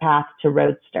path to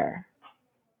Roadster.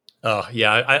 Oh,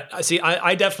 yeah. I see.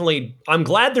 I definitely, I'm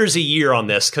glad there's a year on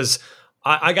this, because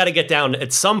I got to get down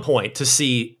at some point to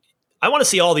see, I want to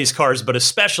see all these cars, but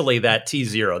especially that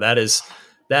T0.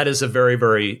 That is a very,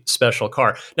 very special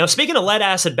car. Now, speaking of lead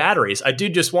acid batteries, I do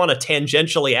just want to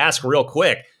tangentially ask real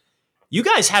quick. You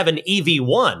guys have an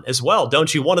EV1 as well,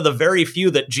 don't you? One of the very few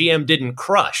that GM didn't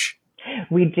crush.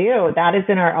 We do. That is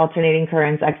in our alternating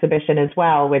currents exhibition as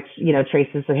well, which,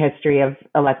 traces the history of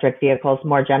electric vehicles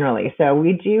more generally. So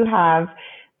we do have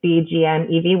the GM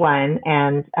EV1,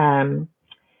 and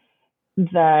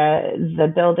the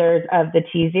builders of the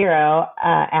T0,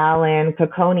 Alan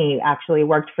Cocconi, actually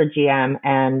worked for GM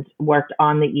and worked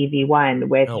on the EV1,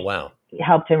 which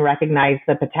helped him recognize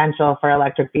the potential for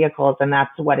electric vehicles, and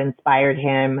that's what inspired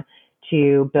him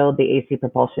to build the AC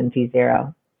propulsion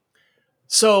T0.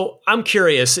 So I'm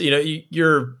curious,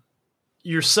 you're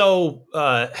so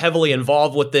heavily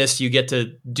involved with this. You get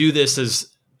to do this as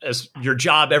your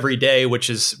job every day, which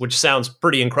sounds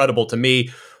pretty incredible to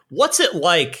me. What's it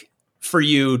like for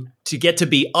you to get to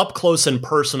be up close and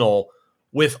personal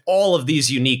with all of these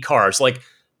unique cars? Like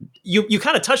you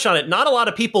kind of touched on it. Not a lot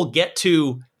of people get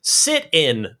to sit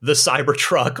in the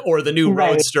Cybertruck or the new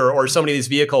Roadster or so many of these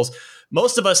vehicles.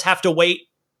 Most of us have to wait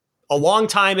a long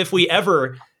time if we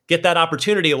ever get that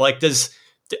opportunity. Like, do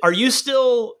you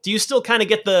still kind of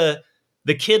get the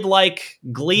kid-like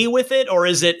glee with it, or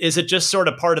is it just sort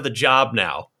of part of the job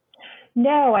now?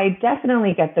 No, I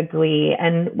definitely get the glee.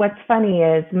 And what's funny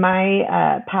is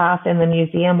my path in the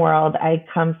museum world, I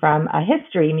come from a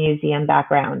history museum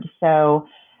background. So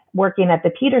working at the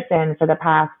Peterson for the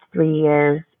past 3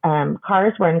 years,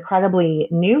 cars were incredibly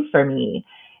new for me.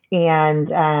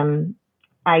 And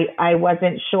I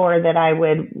wasn't sure that I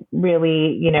would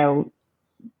really,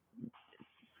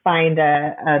 find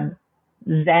a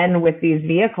zen with these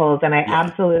vehicles. And I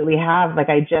absolutely have. Like,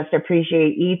 I just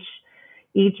appreciate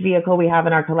each vehicle we have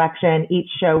in our collection,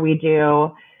 each show we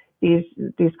do. These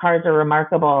cars are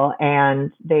remarkable,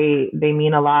 and they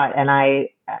mean a lot. And I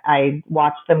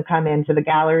watch them come into the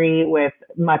gallery with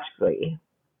much glee.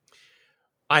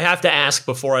 I have to ask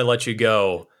before I let you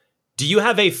go, do you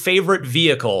have a favorite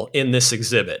vehicle in this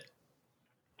exhibit?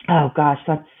 Oh gosh,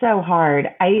 that's so hard.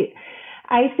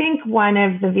 I think one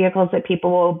of the vehicles that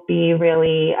people will be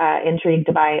really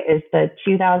intrigued by is the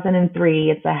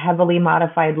 2003. It's a heavily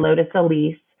modified Lotus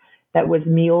Elise that was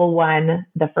Mule 1,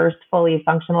 the first fully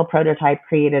functional prototype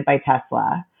created by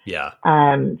Tesla. Yeah.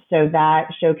 So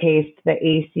that showcased the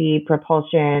AC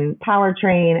propulsion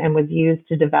powertrain and was used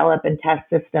to develop and test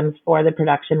systems for the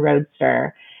production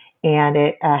Roadster. And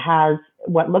it has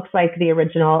what looks like the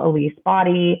original Elise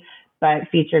body, but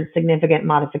featured significant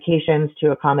modifications to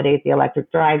accommodate the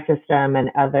electric drive system and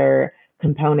other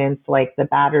components like the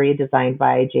battery designed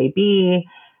by JB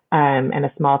and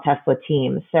a small Tesla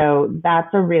team. So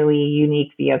that's a really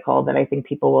unique vehicle that I think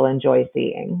people will enjoy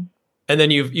seeing. And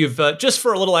then you've just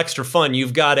for a little extra fun,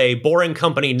 you've got a Boring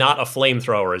Company, not a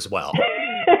flamethrower as well.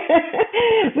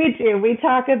 We do. We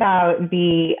talk about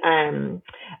the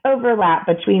overlap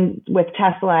with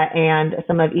Tesla and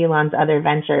some of Elon's other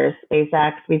ventures,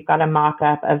 SpaceX. We've got a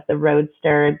mock-up of the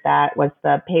Roadster that was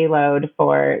the payload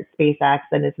for SpaceX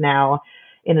and is now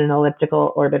in an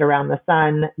elliptical orbit around the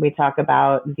sun. We talk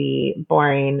about the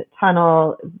Boring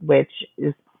Tunnel, which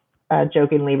is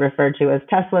jokingly referred to as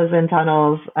Tesla's in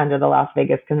tunnels under the Las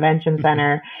Vegas Convention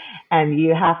Center. And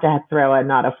you have to throw a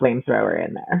not a flamethrower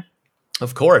in there.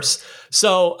 Of course.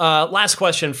 So last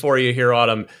question for you here,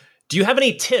 Autumn. Do you have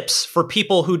any tips for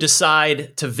people who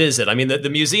decide to visit? I mean, the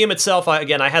museum itself, I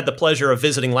had the pleasure of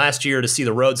visiting last year to see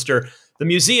the Roadster. The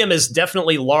museum is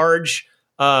definitely large.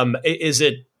 Is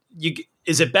it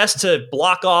best to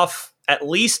block off at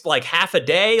least like half a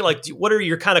day? Like, what are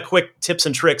your kind of quick tips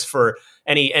and tricks for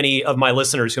any of my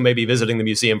listeners who may be visiting the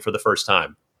museum for the first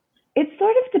time? It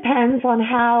sort of depends on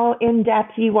how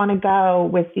in-depth you want to go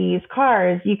with these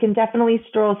cars. You can definitely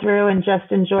stroll through and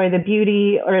just enjoy the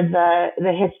beauty or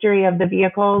the history of the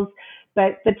vehicles,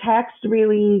 but the text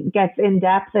really gets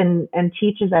in-depth and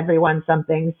teaches everyone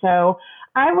something. So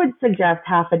I would suggest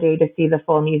half a day to see the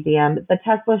full museum. The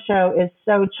Tesla show is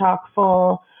so chock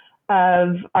full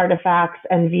of artifacts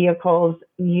and vehicles.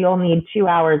 You'll need 2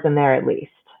 hours in there at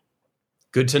least.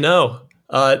 Good to know.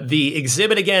 The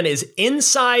exhibit, again, is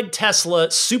Inside Tesla,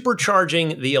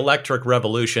 Supercharging the Electric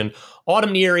Revolution.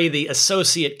 Autumn Neary, the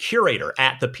Associate Curator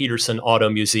at the Peterson Auto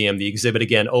Museum. The exhibit,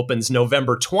 again, opens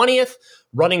November 20th,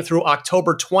 running through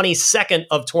October 22nd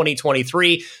of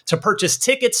 2023. To purchase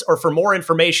tickets or for more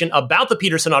information about the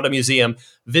Peterson Auto Museum,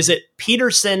 visit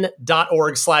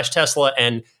peterson.org/Tesla,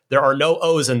 and there are no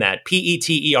O's in that,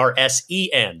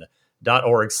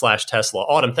 petersen.org/Tesla.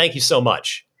 Autumn, thank you so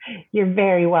much. You're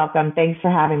very welcome. Thanks for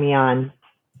having me on.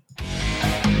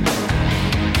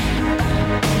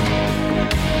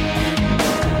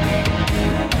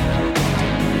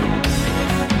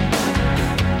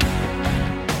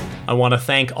 I want to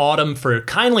thank Autumn for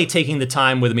kindly taking the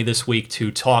time with me this week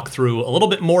to talk through a little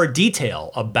bit more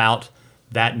detail about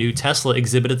that new Tesla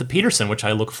exhibit at the Peterson, which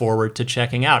I look forward to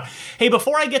checking out. Hey,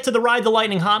 before I get to the Ride the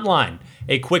Lightning hotline,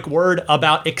 a quick word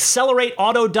about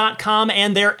AccelerateAuto.com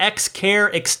and their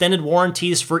XCare extended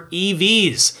warranties for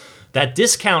EVs. That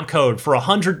discount code for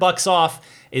 $100 off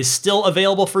is still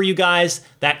available for you guys.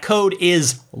 That code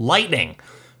is Lightning.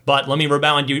 But let me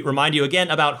remind you again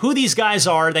about who these guys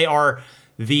are. They are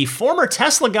the former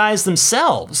Tesla guys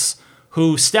themselves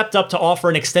who stepped up to offer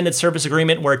an extended service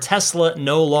agreement where Tesla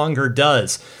no longer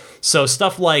does. So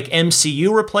stuff like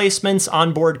MCU replacements,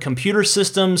 onboard computer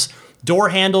systems, door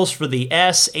handles for the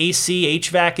S, AC,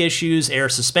 HVAC issues, air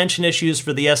suspension issues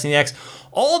for the S and the X,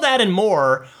 all that and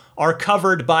more are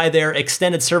covered by their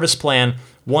extended service plan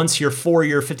once your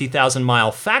 4-year,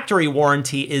 50,000-mile factory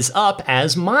warranty is up,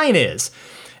 as mine is.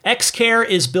 XCare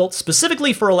is built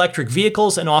specifically for electric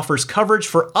vehicles and offers coverage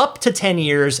for up to 10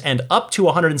 years and up to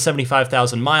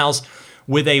 175,000 miles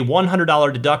with a $100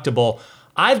 deductible.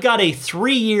 I've got a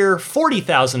 3-year,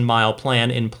 40,000-mile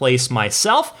plan in place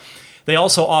myself. They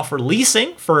also offer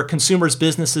leasing for consumers,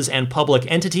 businesses, and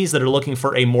public entities that are looking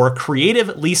for a more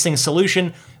creative leasing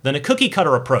solution than a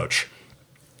cookie-cutter approach.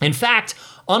 In fact,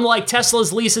 unlike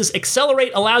Tesla's leases,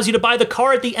 Accelerate allows you to buy the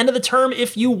car at the end of the term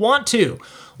if you want to.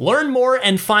 Learn more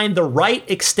and find the right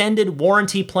extended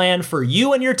warranty plan for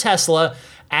you and your Tesla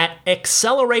at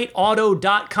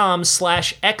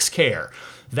accelerateauto.com/xcare.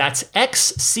 That's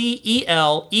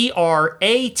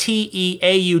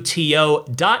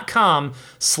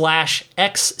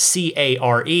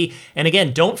XCLERATEAUTO.com/XCARE. And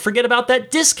again, don't forget about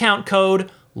that discount code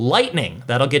Lightning.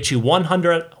 That'll get you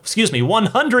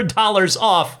 $100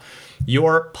 off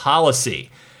your policy.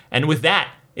 And with that,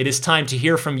 it is time to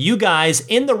hear from you guys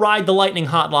in the Ride the Lightning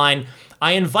hotline.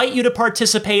 I invite you to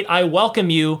participate. I welcome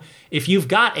you. If you've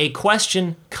got a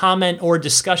question, comment, or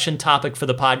discussion topic for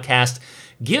the podcast,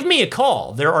 give me a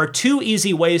call. There are 2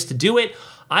 easy ways to do it.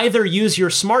 Either use your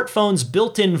smartphone's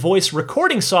built-in voice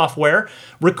recording software,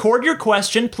 record your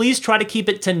question. Please try to keep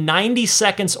it to 90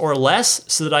 seconds or less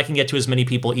so that I can get to as many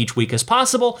people each week as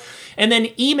possible. And then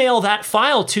email that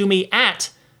file to me at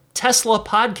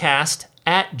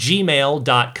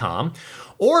teslapodcast@gmail.com.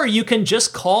 Or you can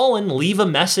just call and leave a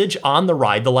message on the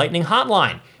Ride the Lightning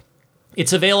hotline.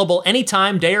 It's available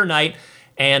anytime, day or night,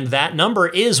 and that number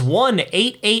is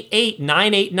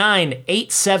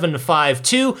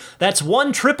 1-888-989-8752. That's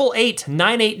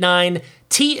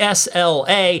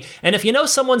 1-888-989-TSLA. And if you know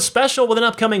someone special with an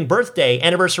upcoming birthday,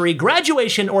 anniversary,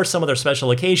 graduation, or some other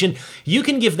special occasion, you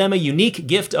can give them a unique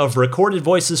gift of recorded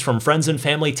voices from friends and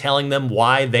family telling them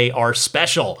why they are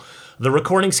special. The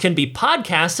recordings can be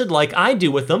podcasted like I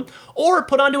do with them, or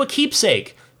put onto a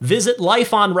keepsake. Visit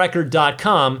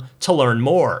lifeonrecord.com to learn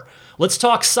more. Let's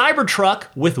talk Cybertruck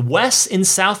with Wes in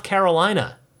South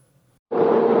Carolina.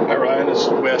 Hi, Ryan. This is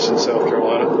Wes in South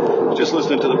Carolina. Just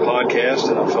listening to the podcast,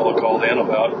 and a fellow called in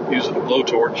about using a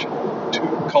blowtorch to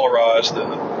colorize the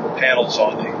panels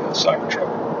on the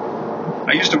Cybertruck.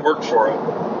 I used to work for a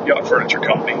yacht furniture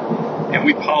company, and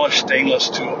we polished stainless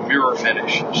to a mirror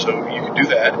finish, so you could do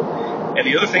that. And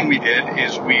the other thing we did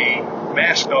is we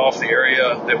masked off the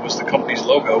area that was the company's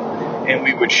logo, and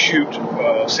we would shoot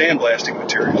sandblasting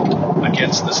material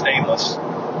against the stainless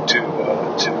to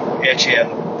etch in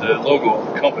the logo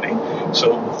of the company.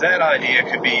 So that idea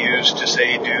could be used to,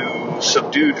 say, do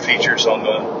subdued features on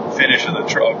the finish of the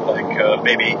truck, like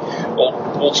maybe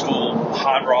old school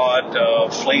hot rod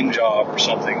flame job or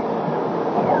something,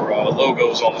 or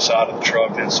logos on the side of the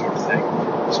truck, that sort of thing.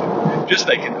 So just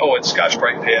thinking, and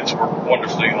Scotch-Brite pads work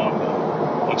wonderfully on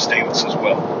stainless as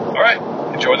well. All right,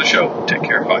 enjoy the show. Take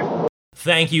care. Bye.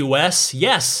 Thank you, Wes.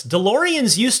 Yes,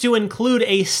 DeLoreans used to include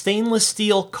a stainless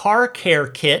steel car care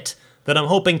kit that I'm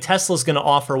hoping Tesla's going to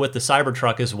offer with the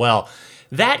Cybertruck as well.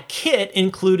 That kit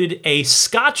included a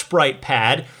Scotch-Brite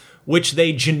pad, which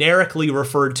they generically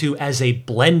referred to as a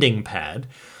blending pad.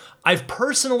 I've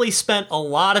personally spent a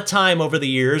lot of time over the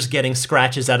years getting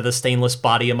scratches out of the stainless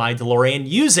body of my DeLorean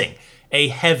using a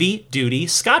heavy-duty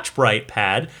Scotch-Brite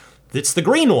pad. It's the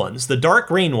green ones, the dark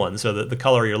green ones, so the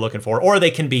color you're looking for, or they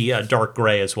can be dark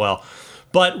gray as well.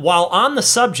 But while on the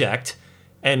subject,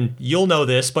 and you'll know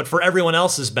this, but for everyone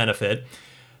else's benefit,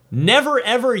 never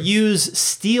ever use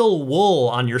steel wool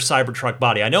on your Cybertruck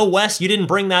body. I know, Wes, you didn't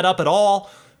bring that up at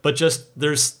all, but just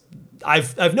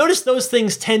I've noticed those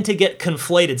things tend to get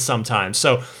conflated sometimes.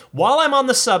 So while I'm on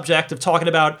the subject of talking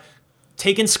about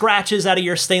taking scratches out of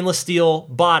your stainless steel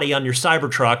body on your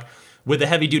Cybertruck with a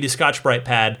heavy-duty Scotch-Brite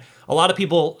pad, a lot of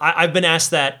people, I've been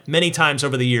asked that many times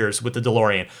over the years with the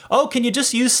DeLorean. Oh, can you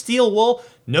just use steel wool?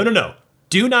 No.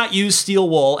 Do not use steel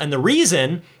wool. And the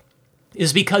reason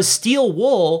is because steel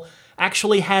wool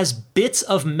actually has bits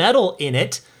of metal in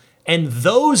it and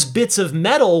those bits of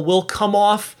metal will come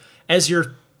off as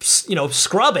you're,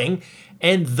 scrubbing,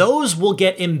 and those will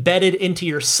get embedded into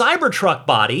your Cybertruck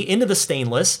body, into the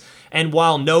stainless, and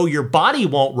while no, your body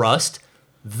won't rust,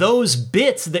 those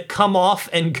bits that come off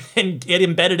and get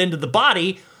embedded into the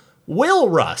body will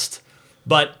rust.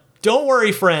 But don't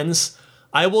worry, friends.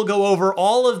 I will go over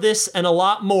all of this and a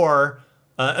lot more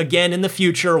again in the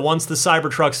future. Once the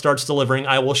Cybertruck starts delivering,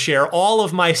 I will share all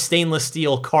of my stainless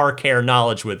steel car care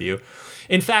knowledge with you.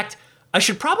 In fact, I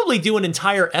should probably do an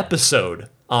entire episode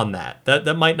on that.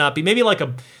 That might not be, maybe like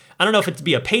I don't know if it'd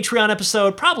be a Patreon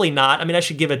episode. Probably not. I mean, I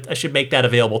should make that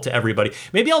available to everybody.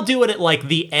 Maybe I'll do it at like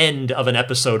the end of an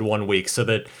episode one week so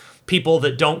that people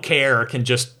that don't care can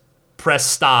just press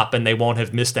stop and they won't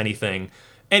have missed anything.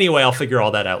 Anyway, I'll figure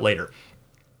all that out later.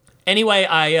 Anyway,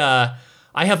 I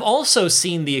have also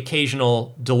seen the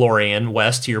occasional DeLorean,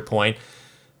 Wes, to your point,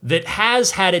 that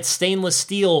has had its stainless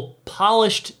steel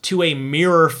polished to a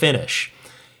mirror finish.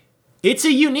 It's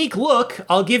a unique look,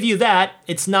 I'll give you that.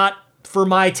 It's not for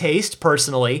my taste,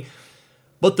 personally.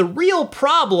 But the real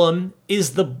problem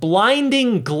is the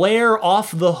blinding glare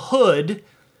off the hood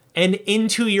and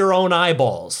into your own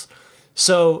eyeballs.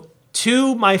 So,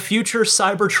 to my future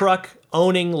Cybertruck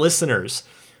owning listeners,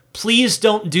 please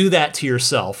don't do that to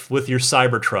yourself with your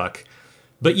Cybertruck.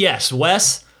 But yes,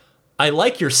 Wes, I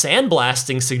like your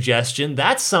sandblasting suggestion.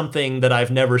 That's something that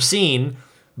I've never seen,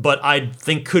 but I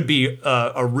think could be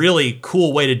a really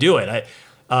cool way to do it.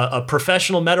 A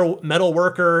professional metal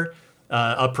worker,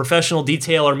 a professional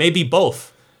detailer, maybe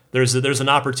both. There's an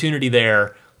opportunity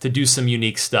there to do some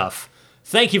unique stuff.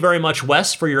 Thank you very much,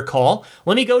 Wes, for your call.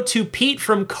 Let me go to Pete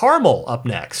from Carmel up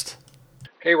next.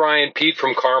 Hey, Ryan, Pete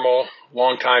from Carmel.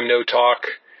 Long time no talk.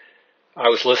 I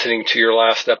was listening to your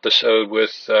last episode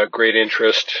with great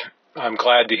interest. I'm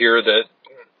glad to hear that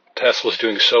Tesla's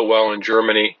doing so well in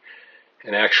Germany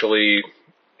and actually,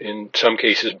 in some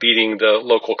cases, beating the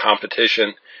local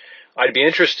competition. I'd be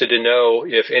interested to know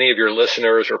if any of your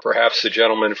listeners or perhaps the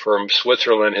gentleman from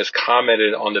Switzerland has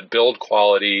commented on the build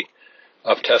quality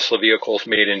of Tesla vehicles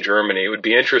made in Germany. It would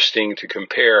be interesting to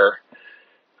compare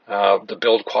the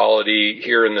build quality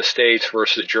here in the States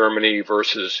versus Germany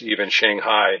versus even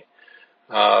Shanghai.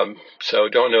 So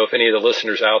don't know if any of the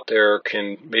listeners out there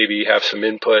can maybe have some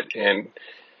input and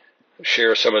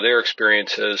share some of their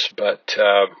experiences, but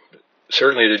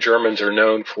certainly the Germans are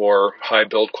known for high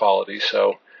build quality,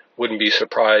 so wouldn't be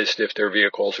surprised if their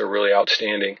vehicles are really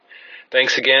outstanding.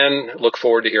 Thanks again. Look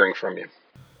forward to hearing from you.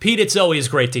 Pete, it's always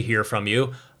great to hear from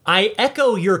you. I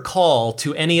echo your call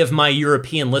to any of my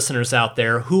European listeners out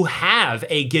there who have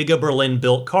a Giga Berlin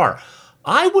built car.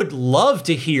 I would love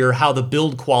to hear how the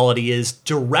build quality is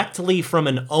directly from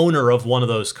an owner of one of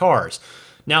those cars.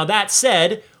 Now, that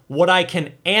said, what I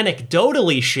can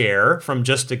anecdotally share from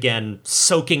just, again,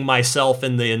 soaking myself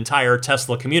in the entire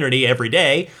Tesla community every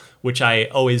day, which I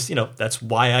always, that's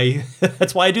why I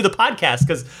do the podcast,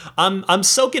 because I'm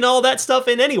soaking all that stuff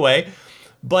in anyway.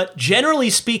 But generally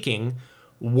speaking,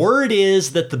 word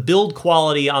is that the build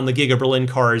quality on the Giga Berlin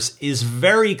cars is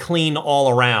very clean all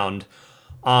around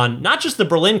on not just the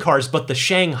Berlin cars, but the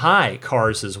Shanghai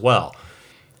cars as well.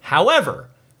 However,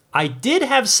 I did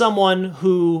have someone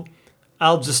who,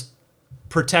 I'll just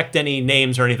protect any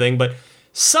names or anything, but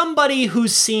somebody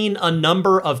who's seen a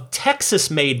number of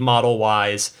Texas-made Model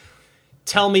Ys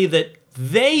tell me that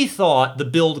they thought the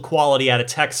build quality out of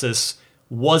Texas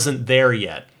wasn't there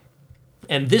yet.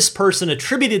 And this person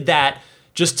attributed that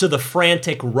just to the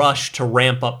frantic rush to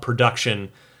ramp up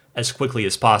production as quickly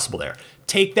as possible there.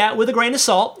 Take that with a grain of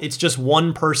salt. It's just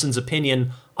one person's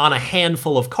opinion on a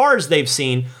handful of cars they've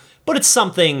seen, but it's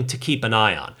something to keep an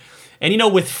eye on.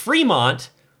 And with Fremont,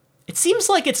 it seems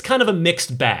like it's kind of a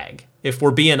mixed bag, if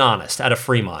we're being honest, out of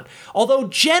Fremont. Although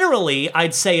generally,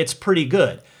 I'd say it's pretty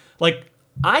good. Like,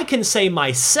 I can say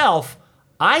myself,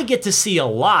 I get to see a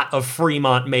lot of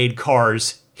Fremont-made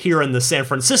cars here in the San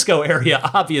Francisco area,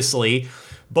 obviously,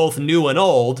 both new and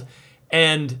old,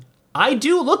 and I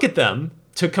do look at them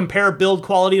to compare build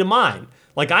quality to mine.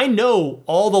 Like, I know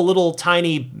all the little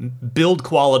tiny build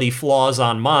quality flaws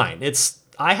on mine.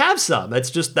 I have some.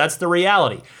 That's the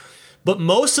reality. But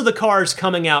most of the cars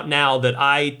coming out now that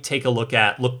I take a look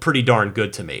at look pretty darn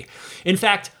good to me. In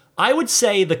fact, I would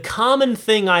say the common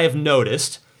thing I have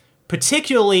noticed,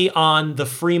 particularly on the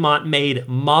Fremont-made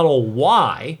Model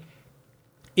Y,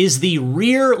 is the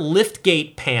rear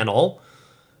liftgate panel,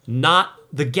 not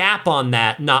the gap on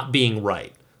that not being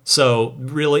right. So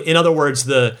really, in other words,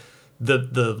 the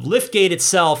liftgate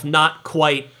itself not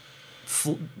quite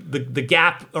the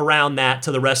gap around that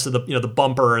to the rest of the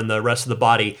bumper and the rest of the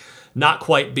body not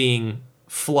quite being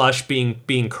flush,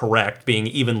 being correct, being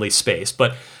evenly spaced.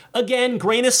 But Again,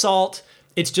 grain of salt.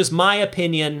 It's just my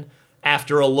opinion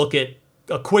after a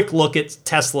quick look at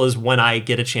Teslas when I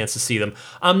get a chance to see them.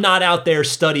 I'm not out there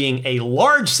studying a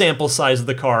large sample size of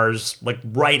the cars, like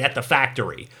right at the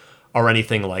factory or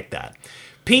anything like that.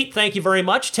 Pete, thank you very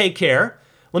much. Take care.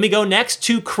 Let me go next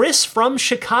to Chris from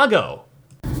Chicago.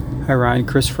 Hi, Ryan.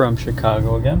 Chris from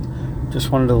Chicago again. Just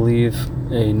wanted to leave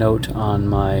a note on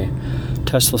my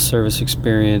Tesla service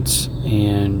experience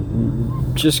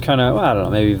and just kind of, I don't know,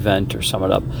 maybe vent or sum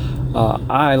it up.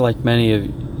 I, like many of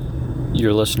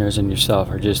your listeners and yourself,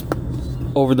 are just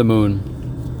over the moon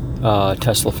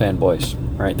Tesla fanboys,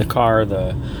 right? The car,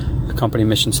 the company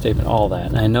mission statement, all that.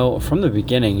 And I know from the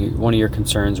beginning, one of your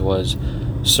concerns was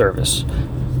service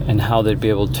and how they'd be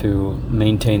able to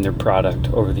maintain their product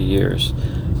over the years.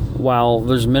 While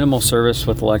there's minimal service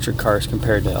with electric cars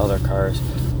compared to other cars,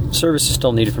 service is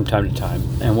still needed from time to time.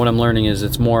 And what I'm learning is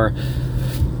it's more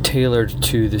tailored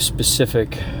to the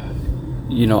specific,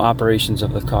 operations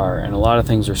of the car. And a lot of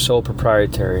things are so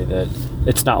proprietary that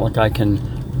it's not like I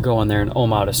can go on there and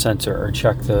ohm out a sensor or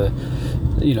check the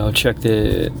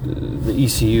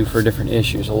ECU for different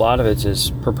issues. A lot of it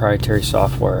is proprietary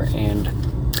software. And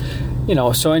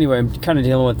so anyway, I'm kind of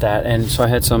dealing with that. And so I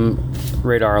had some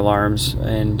radar alarms,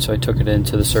 and so I took it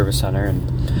into the service center. And,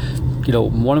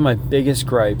 one of my biggest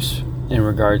gripes in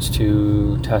regards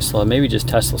to Tesla, maybe just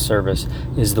Tesla service,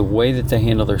 is the way that they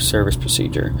handle their service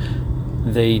procedure.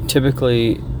 They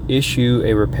typically issue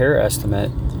a repair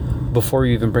estimate before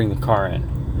you even bring the car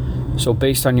in. So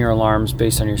based on your alarms,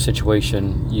 based on your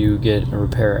situation, you get a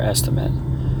repair estimate.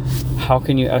 How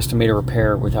can you estimate a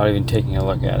repair without even taking a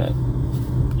look at it?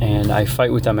 And I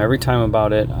fight with them every time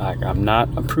about it. I'm not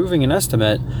approving an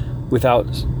estimate without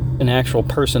an actual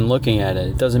person looking at it.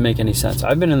 It doesn't make any sense.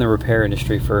 I've been in the repair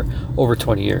industry for over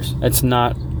 20 years. It's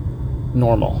not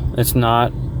normal. It's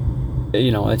not,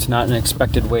 it's not an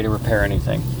expected way to repair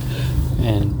anything.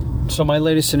 And so my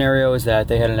latest scenario is that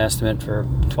they had an estimate for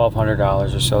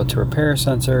 $1,200 or so to repair a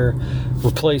sensor,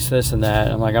 replace this and that.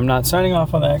 I'm like, I'm not signing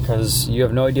off on that because you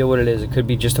have no idea what it is. It could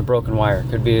be just a broken wire. It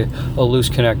could be a loose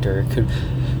connector. It could,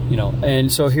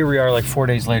 and so here we are like 4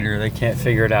 days later, they can't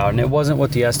figure it out. And it wasn't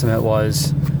what the estimate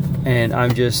was. And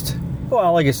I'm just,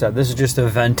 like I said, this is just an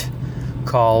event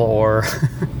call or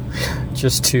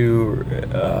just to,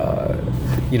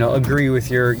 agree with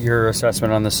your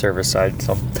assessment on the service side.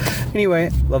 So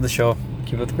anyway, love the show.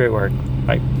 Keep up the great work.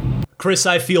 Bye. Chris,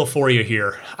 I feel for you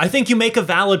here. I think you make a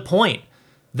valid point.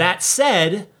 That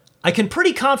said, I can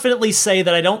pretty confidently say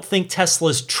that I don't think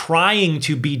Tesla's trying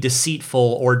to be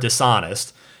deceitful or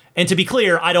dishonest. And to be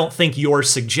clear, I don't think you're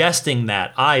suggesting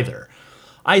that either.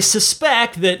 I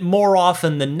suspect that more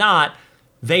often than not,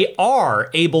 they are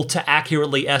able to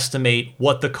accurately estimate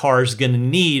what the car's going to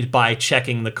need by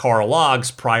checking the car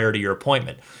logs prior to your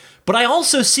appointment. But I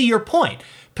also see your point,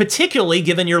 particularly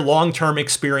given your long-term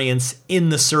experience in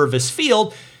the service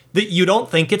field, that you don't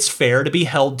think it's fair to be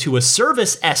held to a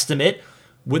service estimate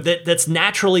that's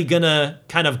naturally going to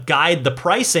kind of guide the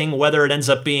pricing, whether it ends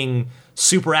up being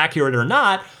super accurate or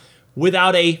not,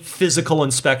 without a physical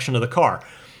inspection of the car.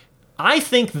 I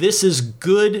think this is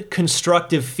good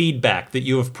constructive feedback that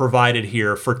you have provided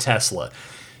here for Tesla,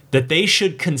 that they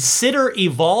should consider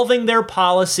evolving their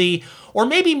policy, or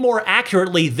maybe more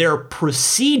accurately, their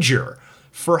procedure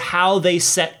for how they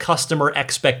set customer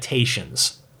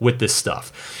expectations with this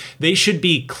stuff. They should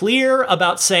be clear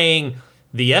about saying,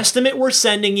 the estimate we're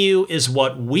sending you is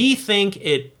what we think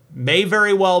it may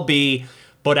very well be,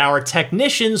 but our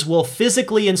technicians will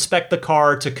physically inspect the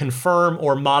car to confirm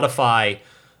or modify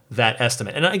that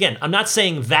estimate. And again, I'm not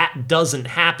saying that doesn't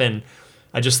happen.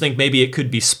 I just think maybe it could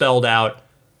be spelled out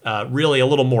really a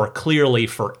little more clearly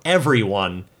for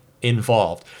everyone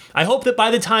involved. I hope that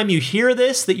by the time you hear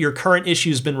this, that your current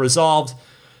issue has been resolved.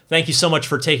 Thank you so much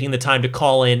for taking the time to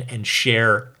call in and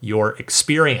share your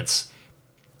experience.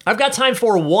 I've got time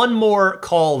for one more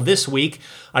call this week.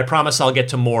 I promise I'll get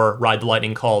to more Ride the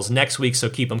Lightning calls next week, so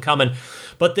keep them coming.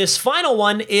 But this final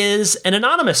one is an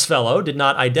anonymous fellow, did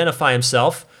not identify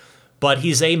himself, but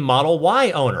he's a Model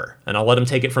Y owner, and I'll let him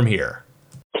take it from here.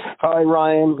 Hi,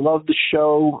 Ryan. Love the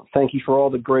show. Thank you for all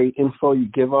the great info you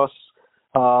give us.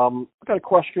 I've got a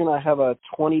question. I have a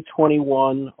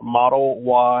 2021 Model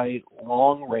Y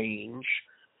long range.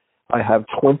 I have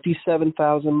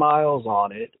 27,000 miles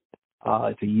on it.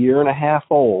 It's a year and a half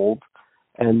old,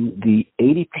 and the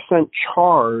 80%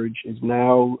 charge is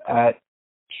now at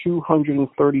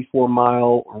 234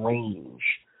 mile range.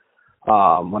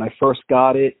 When I first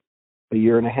got it a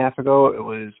year and a half ago, it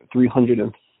was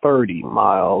 330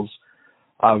 miles.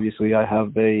 Obviously, I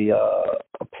have a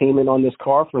payment on this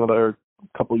car for another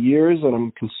a couple years, and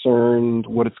I'm concerned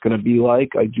what it's going to be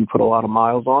like. I do put a lot of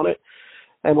miles on it,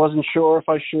 and wasn't sure if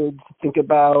I should think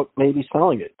about maybe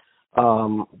selling it.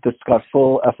 This got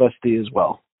full FSD as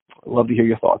well. I'd love to hear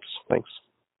your thoughts. Thanks.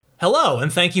 Hello,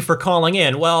 and thank you for calling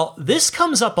in. Well, this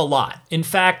comes up a lot. In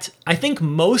fact, I think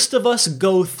most of us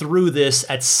go through this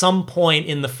at some point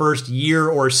in the first year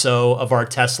or so of our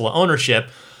Tesla ownership,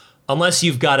 unless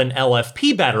you've got an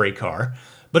LFP battery car.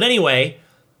 But anyway,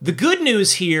 the good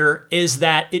news here is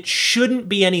that it shouldn't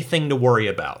be anything to worry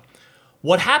about.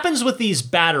 What happens with these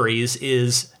batteries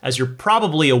is, as you're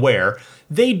probably aware,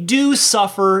 they do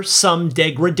suffer some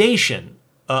degradation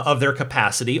of their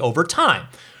capacity over time.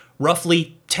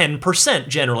 Roughly 10%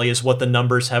 generally is what the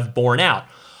numbers have borne out.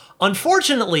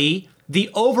 Unfortunately,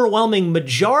 the overwhelming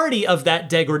majority of that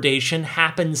degradation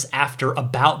happens after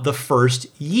about the first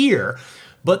year.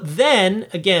 But then,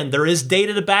 again, there is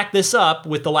data to back this up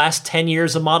with the last 10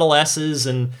 years of Model S's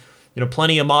and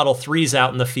plenty of Model 3s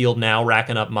out in the field now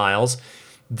racking up miles,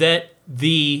 that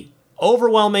the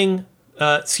overwhelming,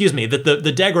 that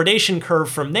the degradation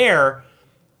curve from there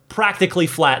practically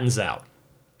flattens out.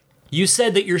 You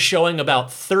said that you're showing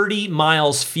about 30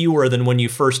 miles fewer than when you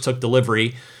first took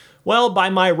delivery. Well, by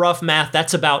my rough math,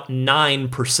 that's about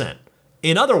 9%.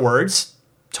 In other words,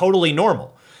 totally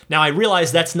normal. Now, I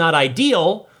realize that's not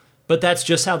ideal, but that's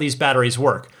just how these batteries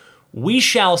work. We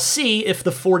shall see if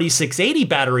the 4680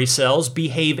 battery cells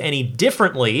behave any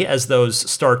differently as those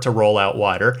start to roll out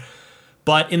wider.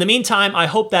 But in the meantime, I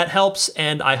hope that helps,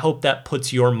 and I hope that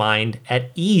puts your mind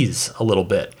at ease a little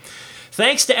bit.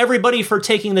 Thanks to everybody for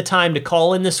taking the time to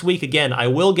call in this week. Again, I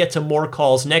will get to more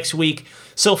calls next week,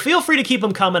 so feel free to keep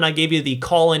them coming. I gave you the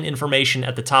call-in information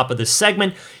at the top of this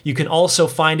segment. You can also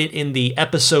find it in the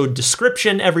episode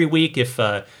description every week if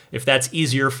that's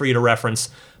easier for you to reference.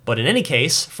 But in any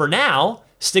case, for now,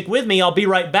 stick with me. I'll be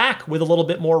right back with a little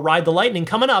bit more Ride the Lightning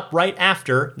coming up right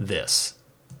after this.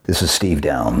 This is Steve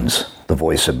Downs, the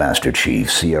voice of Master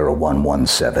Chief, Sierra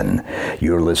 117.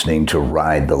 You're listening to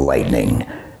Ride the Lightning,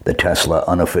 the Tesla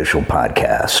unofficial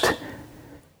podcast.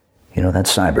 That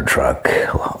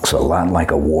Cybertruck looks a lot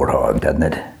like a warthog, doesn't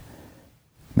it?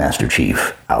 Master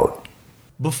Chief, out.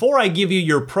 Before I give you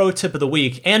your pro tip of the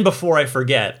week, and before I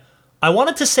forget, I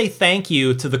wanted to say thank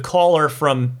you to the caller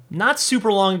from not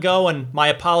super long ago, and my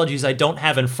apologies, I don't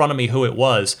have in front of me who it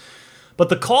was, but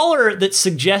the caller that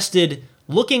suggested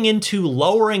looking into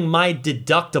lowering my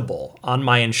deductible on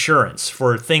my insurance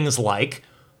for things like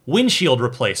windshield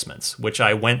replacements, which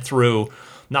I went through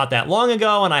not that long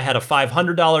ago, and I had a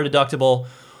 $500 deductible.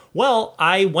 Well,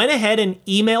 I went ahead and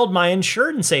emailed my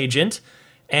insurance agent,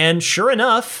 and sure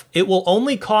enough, it will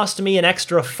only cost me an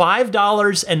extra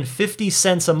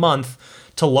 $5.50 a month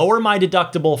to lower my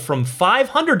deductible from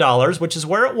 $500, which is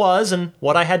where it was and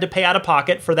what I had to pay out of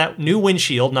pocket for that new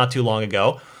windshield not too long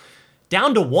ago,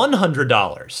 down to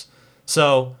 $100.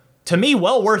 So, to me,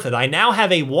 well worth it. I now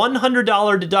have a $100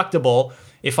 deductible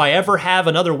if I ever have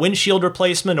another windshield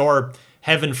replacement or,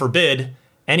 heaven forbid,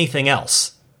 anything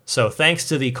else. So thanks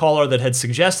to the caller that had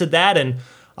suggested that, and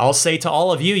I'll say to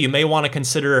all of you, you may want to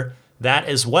consider that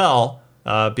as well,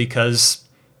 because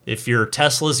if your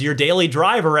Tesla's your daily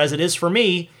driver, as it is for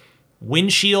me,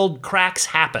 windshield cracks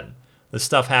happen. This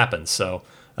stuff happens, so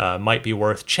might be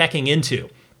worth checking into.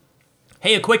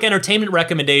 Hey, a quick entertainment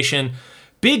recommendation.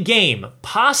 Big game,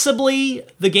 possibly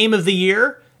the game of the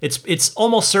year. It's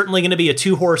almost certainly going to be a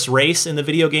two-horse race in the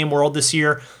video game world this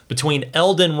year between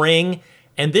Elden Ring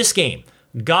and this game,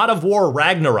 God of War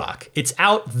Ragnarok. It's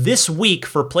out this week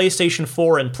for PlayStation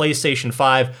 4 and PlayStation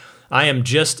 5. I am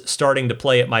just starting to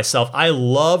play it myself. I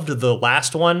loved the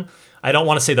last one. I don't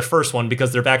want to say the first one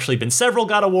because there have actually been several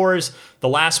God of Wars. The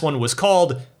last one was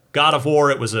called God of War.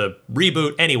 It was a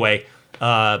reboot anyway.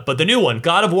 But the new one,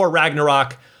 God of War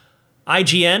Ragnarok,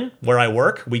 IGN, where I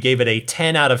work, we gave it a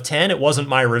 10 out of 10. It wasn't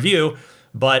my review,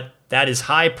 but that is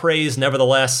high praise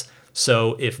nevertheless.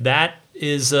 So if that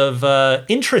is of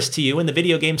interest to you in the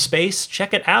video game space,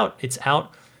 check it out. It's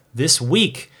out this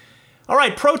week. All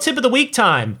right, pro tip of the week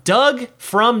time. Doug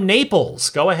from Naples.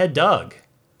 Go ahead, Doug.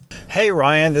 Hey,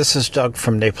 Ryan, this is Doug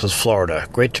from Naples, Florida.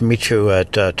 Great to meet you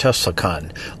at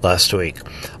TeslaCon last week.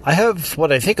 I have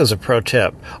what I think is a pro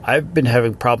tip. I've been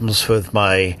having problems with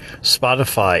my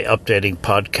Spotify updating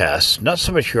podcasts. Not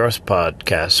so much yours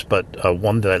podcast, but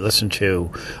one that I listen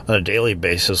to on a daily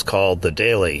basis called The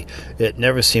Daily. It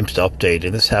never seems to update,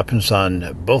 and this happens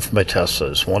on both my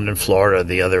Teslas, one in Florida,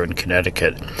 the other in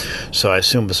Connecticut. So I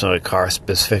assume it's not a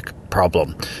car-specific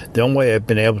problem. The only way I've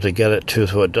been able to get it to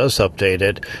so it does update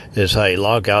it is I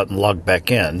log out and log back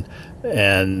in,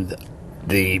 and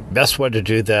The best way to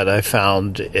do that, I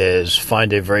found, is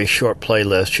find a very short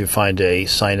playlist. You find a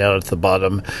sign out at the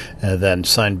bottom and then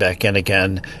sign back in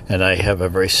again. And I have a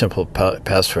very simple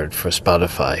password for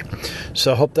Spotify.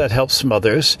 So I hope that helps some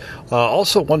others.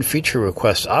 Also, one feature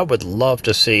request. I would love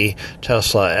to see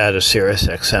Tesla add a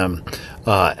SiriusXM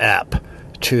app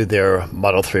to their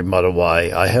Model 3, Model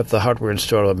Y. I have the hardware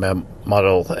installed on my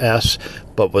Model S,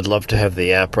 but would love to have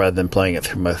the app rather than playing it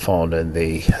through my phone in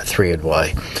the 3 and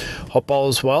Y. Hope all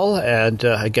is well, and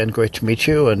again, great to meet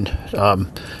you, and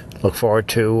look forward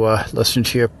to listening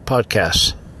to your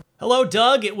podcasts. Hello,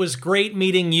 Doug. It was great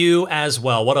meeting you as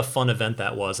well. What a fun event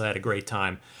that was. I had a great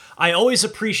time. I always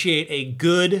appreciate a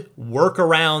good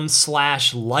workaround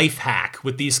 / life hack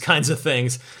with these kinds of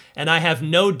things, and I have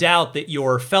no doubt that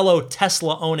your fellow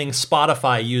Tesla-owning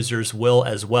Spotify users will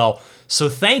as well. So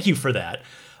thank you for that.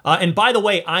 And by the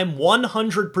way, I'm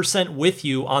 100% with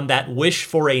you on that wish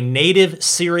for a native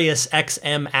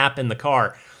SiriusXM app in the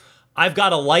car. I've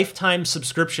got a lifetime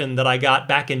subscription that I got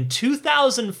back in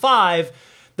 2005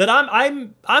 that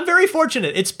I'm very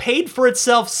fortunate. It's paid for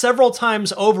itself several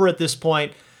times over at this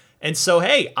point. And so,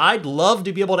 hey, I'd love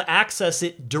to be able to access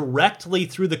it directly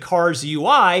through the car's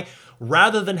UI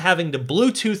rather than having to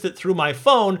Bluetooth it through my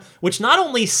phone, which not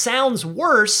only sounds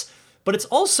worse, but it's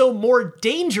also more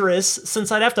dangerous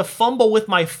since I'd have to fumble with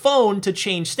my phone to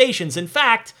change stations. In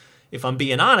fact, if I'm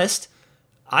being honest,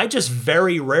 I just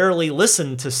very rarely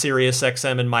listen to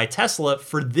SiriusXM in my Tesla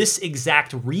for this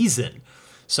exact reason.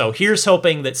 So here's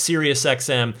hoping that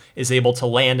SiriusXM is able to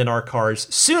land in our cars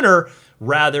sooner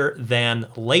rather than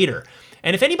later.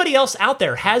 And if anybody else out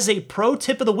there has a pro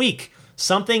tip of the week,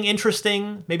 something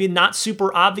interesting, maybe not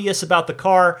super obvious about the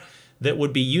car that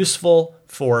would be useful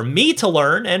for me to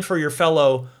learn and for your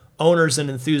fellow owners and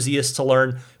enthusiasts to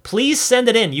learn, please send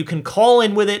it in. You can call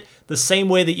in with it the same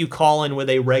way that you call in with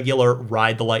a regular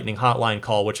Ride the Lightning hotline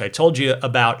call, which I told you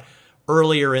about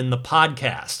earlier in the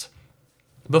podcast.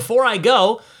 Before I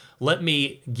go, let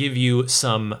me give you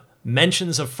some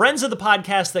mentions of friends of the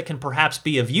podcast that can perhaps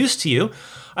be of use to you.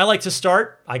 I like to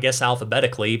start, I guess,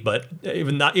 alphabetically, but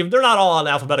even they're not all in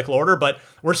alphabetical order, but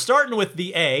we're starting with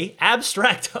the A,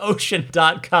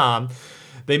 abstractocean.com.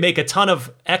 They make a ton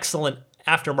of excellent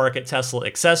aftermarket Tesla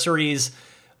accessories,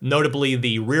 notably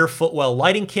the rear footwell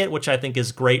lighting kit, which I think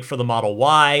is great for the Model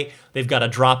Y. They've got a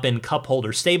drop-in cup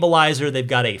holder stabilizer. They've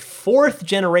got a 4th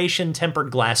generation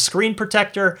tempered glass screen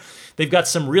protector. They've got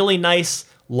some really nice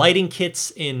lighting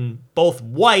kits in both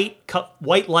white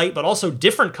light, but also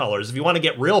different colors. If you want to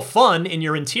get real fun in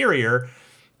your interior,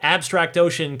 Abstract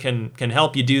Ocean can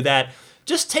help you do that.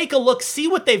 Just take a look, see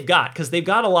what they've got, because they've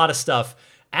got a lot of stuff.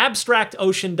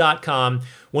 abstractocean.com.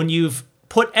 When you've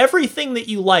put everything that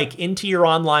you like into your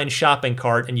online shopping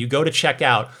cart and you go to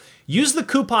checkout, use the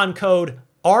coupon code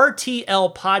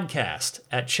RTL Podcast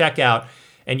at checkout,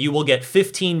 and you will get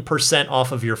 15%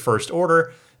 off of your first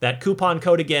order. That coupon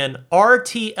code again,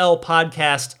 RTL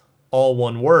Podcast, all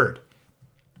one word.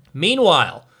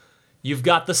 Meanwhile, you've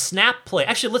got the Snap Play.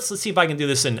 Actually, let's see if I can do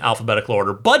this in alphabetical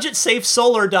order.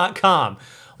 BudgetSafeSolar.com.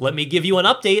 Let me give you an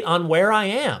update on where I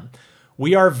am.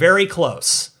 We are very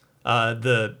close.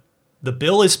 The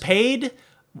bill is paid.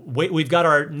 We've got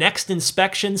our next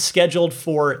inspection scheduled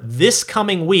for this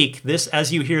coming week. This,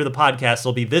 as you hear the podcast,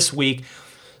 will be this week.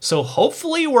 So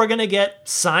hopefully we're going to get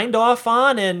signed off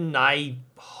on, and I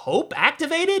hope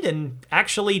activated and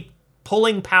actually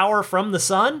pulling power from the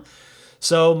sun.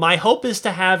 So my hope is to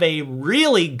have a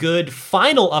really good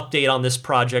final update on this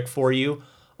project for you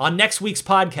on next week's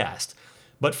podcast.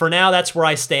 But for now, that's where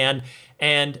I stand.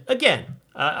 And again,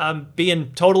 I'm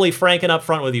being totally frank and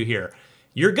upfront with you here.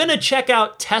 You're going to check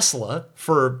out Tesla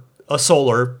for a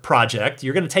solar project.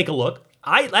 You're going to take a look,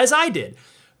 as I did.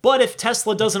 But if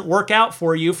Tesla doesn't work out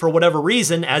for you for whatever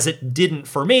reason, as it didn't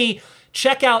for me,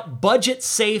 check out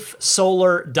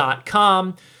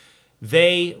BudgetSafeSolar.com.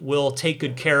 They will take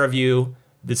good care of you.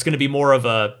 It's going to be more of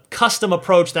a custom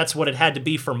approach. That's what it had to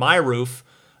be for my roof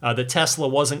that Tesla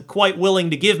wasn't quite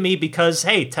willing to give me because,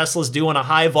 hey, Tesla's doing a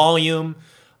high volume.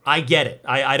 I get it.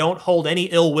 I don't hold any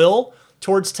ill will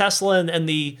towards Tesla and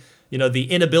the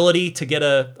inability to get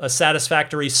a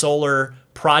satisfactory solar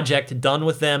project done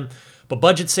with them. But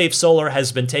Budget Safe Solar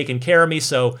has been taking care of me.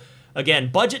 So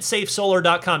again,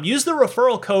 BudgetSafeSolar.com. Use the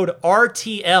referral code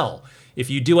RTL if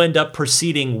you do end up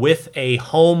proceeding with a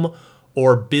home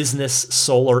or business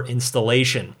solar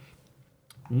installation.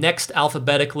 Next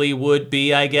alphabetically would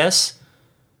be, I guess,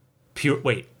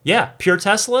 Pure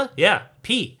Tesla? Yeah,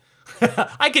 P.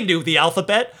 I can do the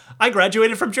alphabet. I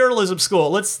graduated from journalism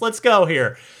school. Let's go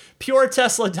here.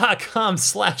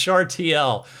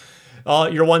 PureTesla.com/RTL.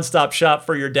 Your one-stop shop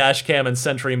for your dash cam and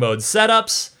Sentry mode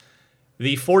setups.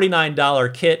 The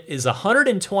 $49 kit is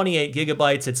 128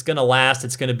 gigabytes. It's going to last.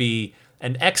 It's going to be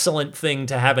an excellent thing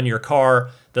to have in your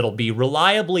car that'll be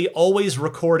reliably always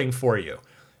recording for you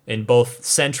in both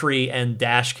Sentry and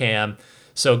dash cam.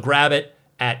 So grab it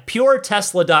at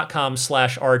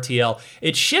puretesla.com/RTL.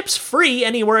 It ships free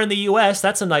anywhere in the US.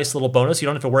 That's a nice little bonus. You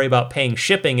don't have to worry about paying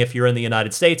shipping if you're in the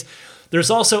United States.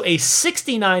 There's also a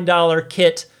 $69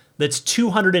 kit that's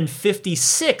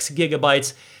 256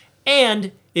 gigabytes.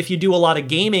 And if you do a lot of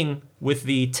gaming with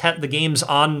the games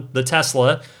on the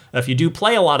Tesla, if you do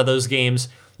play a lot of those games,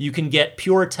 you can get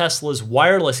Pure Tesla's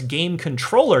wireless game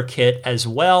controller kit as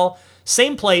well.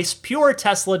 Same place,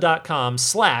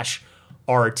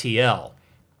 puretesla.com/RTL.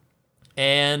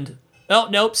 And, oh,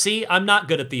 nope, see, I'm not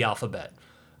good at the alphabet.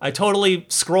 I totally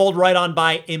scrolled right on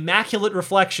by Immaculate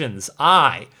Reflections.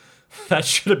 That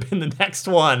should have been the next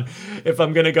one if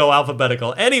I'm going to go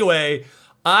alphabetical. Anyway,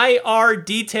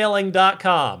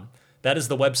 irdetailing.com. That is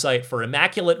the website for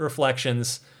Immaculate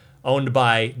Reflections, owned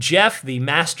by Jeff, the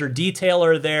master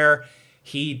detailer there.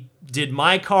 He did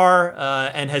my car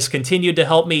and has continued to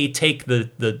help me take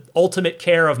the ultimate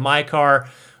care of my car.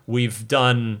 We've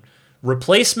done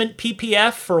replacement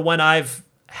PPF for when I've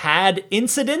had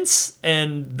incidents,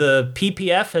 and the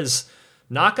PPF has,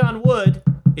 knock on wood,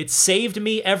 it's saved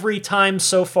me every time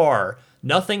so far.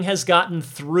 Nothing has gotten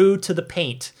through to the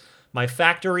paint. My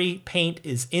factory paint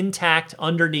is intact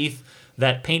underneath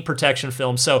that paint protection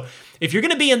film. So if you're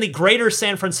going to be in the greater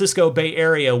San Francisco Bay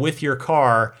Area with your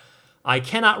car, I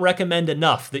cannot recommend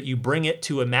enough that you bring it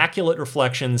to Immaculate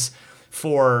Reflections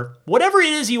for whatever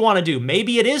it is you want to do.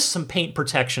 Maybe it is some paint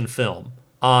protection film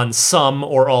on some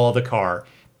or all of the car.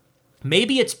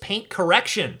 Maybe it's paint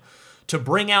correction to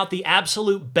bring out the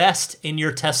absolute best in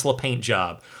your Tesla paint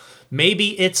job.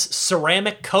 Maybe it's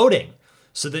ceramic coating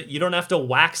so that you don't have to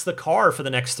wax the car for the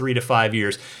next 3 to 5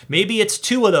 years. Maybe it's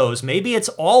 2 of those. Maybe it's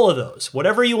all of those.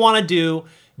 Whatever you want to do,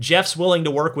 Jeff's willing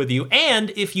to work with you.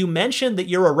 And if you mention that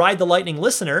you're a Ride the Lightning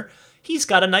listener, he's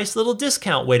got a nice little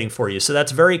discount waiting for you. So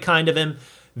that's very kind of him.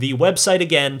 The website,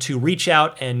 again, to reach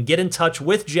out and get in touch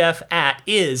with Jeff at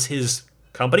is his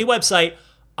company website,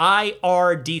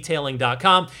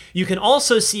 irdetailing.com. You can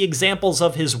also see examples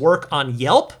of his work on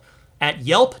Yelp at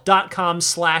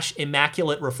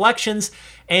yelp.com/Immaculate Reflections,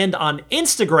 and on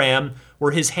Instagram,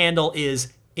 where his handle is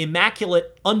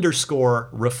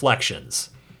Immaculate_Reflections.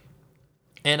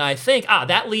 And I think,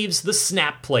 that leaves the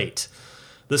snap plate.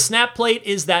 The snap plate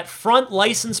is that front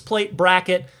license plate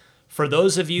bracket for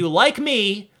those of you like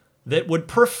me that would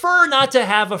prefer not to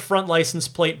have a front license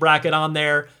plate bracket on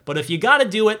there. But if you got to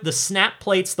do it, the snap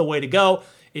plate's the way to go.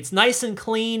 It's nice and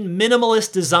clean,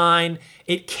 minimalist design.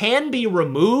 It can be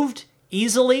removed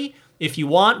easily if you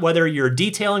want, whether you're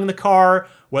detailing the car,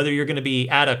 whether you're going to be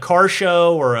at a car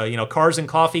show or a cars and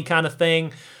coffee kind of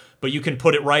thing. But you can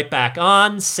put it right back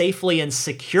on, safely and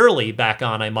securely back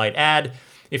on, I might add.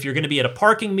 If you're going to be at a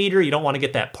parking meter, you don't want to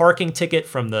get that parking ticket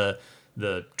from the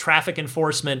traffic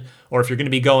enforcement, or if you're going to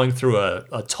be going through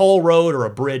a toll road or a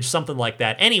bridge, something like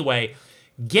that. Anyway,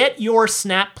 get your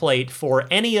snap plate for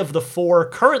any of the 4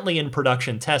 currently in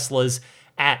production Teslas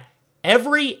at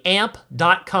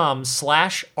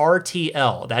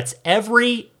everyamp.com/RTL. That's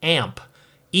everyamp,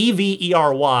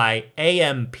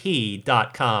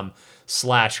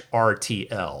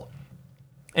 EveryAMP.com/RTL.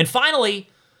 And finally,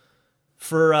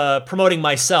 for promoting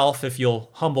myself, if you'll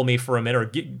humble me for a minute,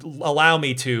 or allow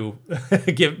me to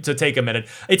take a minute.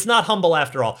 It's not humble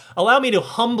after all. Allow me to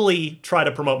humbly try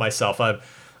to promote myself, and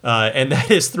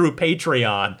that is through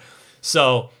Patreon.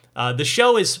 So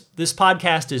this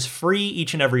podcast is free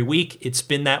each and every week. It's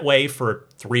been that way for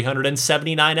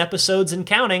 379 episodes and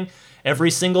counting,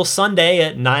 every single Sunday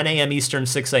at 9 a.m. Eastern,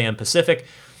 6 a.m. Pacific.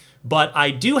 But I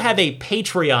do have a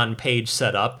Patreon page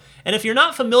set up. And if you're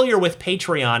not familiar with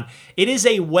Patreon, it is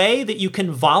a way that you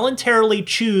can voluntarily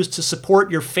choose to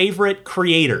support your favorite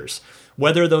creators,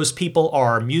 whether those people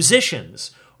are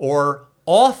musicians or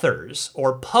authors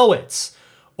or poets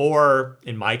or,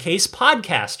 in my case,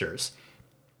 podcasters.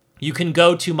 You can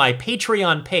go to my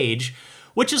Patreon page,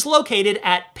 which is located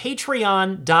at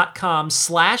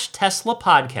patreon.com/Tesla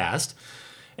Podcast,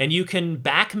 and you can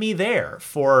back me there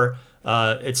for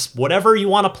it's whatever you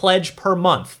want to pledge per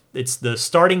month. It's the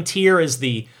starting tier is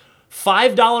the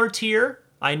 $5 tier.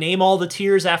 I name all the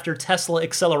tiers after Tesla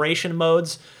acceleration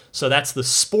modes. So that's the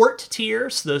sport tier.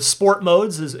 So the sport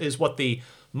modes is what the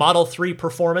Model 3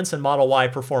 Performance and Model Y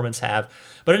Performance have.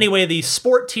 But anyway, the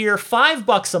sport tier,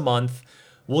 $5 a month,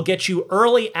 will get you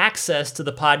early access to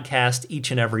the podcast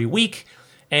each and every week.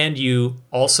 And you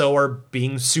also are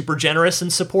being super generous in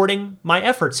supporting my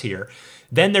efforts here.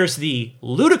 Then there's the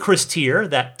ludicrous tier,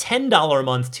 that $10 a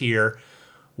month tier,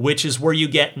 which is where you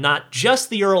get not just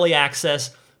the early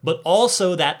access, but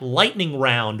also that lightning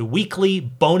round weekly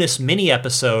bonus mini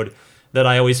episode that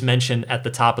I always mention at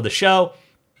the top of the show.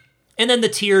 And then the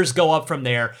tiers go up from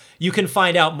there. You can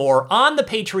find out more on the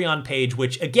Patreon page,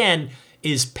 which again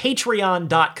is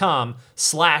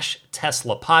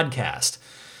patreon.com/Tesla podcast.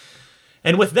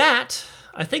 And with that,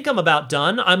 I think I'm about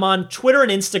done. I'm on Twitter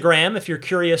and Instagram if you're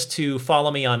curious to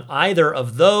follow me on either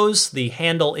of those. The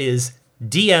handle is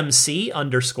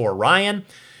DMC_Ryan.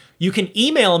 You can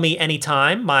email me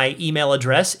anytime. My email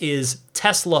address is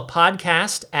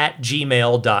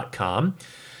teslapodcast@gmail.com.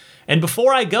 And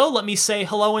before I go, let me say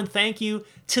hello and thank you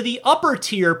to the upper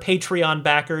tier Patreon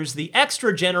backers, the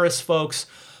extra generous folks.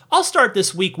 I'll start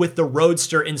this week with the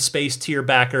Roadster in Space tier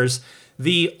backers,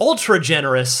 the ultra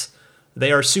generous.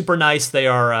 They are super nice. They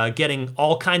are getting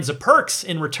all kinds of perks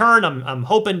in return. I'm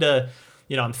hoping to,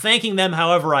 I'm thanking them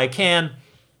however I can.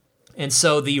 And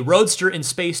so the Roadster in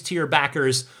Space tier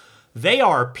backers, they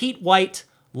are Pete White,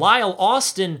 Lyle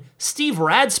Austin, Steve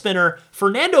Radspinner,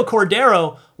 Fernando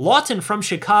Cordero, Lawton from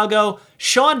Chicago,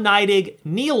 Sean Neidig,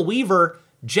 Neil Weaver,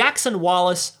 Jackson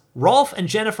Wallace, Rolf and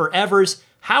Jennifer Evers,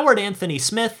 Howard Anthony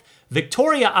Smith,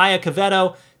 Victoria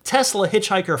Iacovetto, Tesla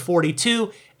Hitchhiker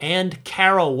 42, and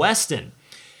Carol Weston.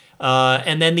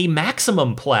 And then the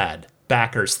Maximum Plaid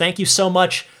backers. Thank you so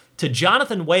much to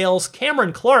Jonathan Wales,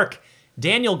 Cameron Clark,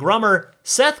 Daniel Grummer,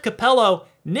 Seth Capello,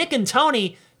 Nick and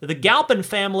Tony, the Galpin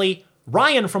family,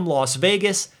 Ryan from Las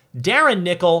Vegas, Darren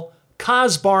Nickel,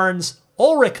 Kaz Barnes,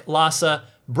 Ulrich Lassa,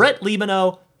 Brett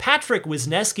Libano, Patrick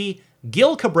Wisniewski,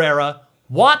 Gil Cabrera,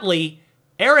 Watley,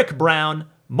 Eric Brown,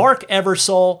 Mark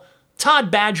Eversole,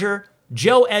 Todd Badger,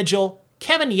 Joe Edgel,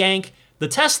 Kevin Yank, the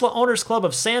Tesla Owners Club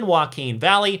of San Joaquin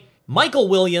Valley, Michael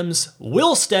Williams,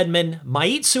 Will Stedman,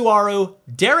 Mait Suaru,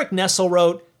 Derek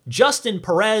Nesselrote, Justin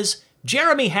Perez,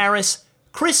 Jeremy Harris,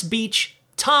 Chris Beach,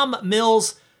 Tom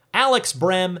Mills, Alex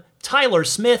Brem, Tyler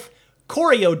Smith,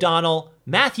 Corey O'Donnell,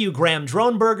 Matthew Graham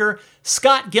Dronberger,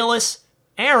 Scott Gillis,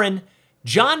 Aaron,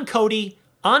 John Cody,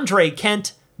 Andre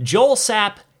Kent, Joel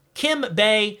Sapp, Kim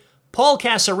Bay, Paul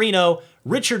Casarino,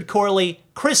 Richard Corley,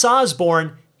 Chris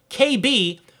Osborne,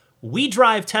 KB, We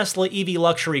Drive Tesla EV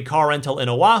Luxury Car Rental in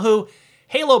Oahu,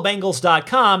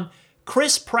 HaloBengals.com,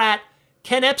 Chris Pratt,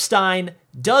 Ken Epstein,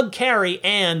 Doug Carey,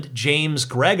 and James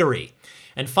Gregory.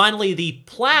 And finally, the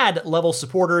Plaid level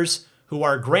supporters who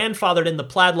are grandfathered in. The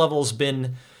Plaid level's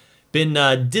been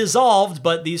dissolved,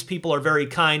 but these people are very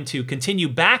kind to continue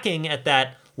backing at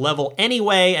that level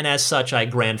anyway, and as such, I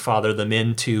grandfather them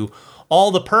into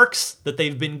all the perks that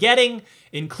they've been getting,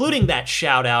 including that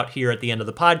shout out here at the end of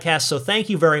the podcast. So thank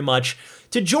you very much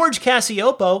to George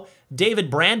Cassiopo, David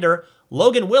Brander,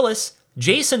 Logan Willis,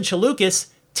 Jason Chalukas,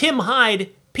 Tim Hyde,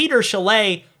 Peter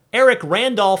Chalet, Eric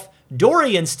Randolph,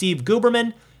 Dory and Steve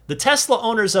Guberman, the Tesla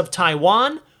Owners of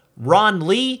Taiwan, Ron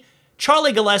Lee,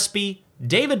 Charlie Gillespie,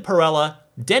 David Perella,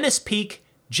 Dennis Peak,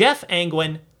 Jeff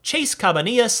Angwin, Chase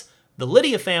Cabanillas, the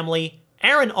Lydia family,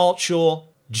 Aaron Altschul,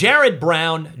 Jared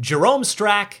Brown, Jerome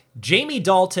Strack, Jamie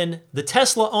Dalton, the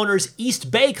Tesla Owners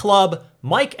East Bay Club,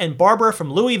 Mike and Barbara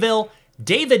from Louisville,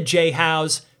 David J.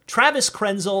 Howes, Travis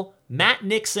Krenzel, Matt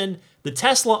Nixon, the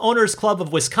Tesla Owners Club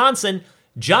of Wisconsin,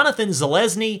 Jonathan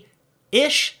Zalesny,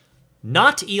 Ish,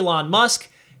 Not Elon Musk,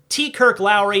 T. Kirk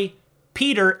Lowry,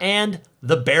 Peter, and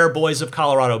the Bear Boys of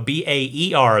Colorado,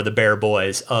 BAER, the Bear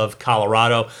Boys of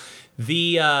Colorado.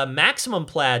 The Maximum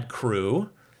Plaid crew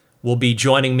will be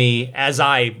joining me as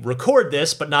I record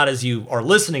this, but not as you are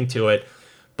listening to it.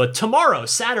 But tomorrow,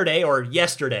 Saturday, or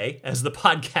yesterday, as the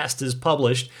podcast is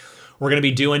published, we're going to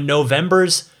be doing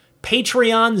November's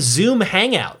Patreon Zoom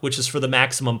Hangout, which is for the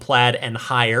Maximum Plaid and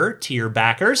higher tier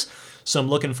backers. So I'm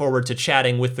looking forward to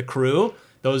chatting with the crew.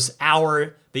 The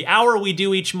hour we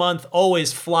do each month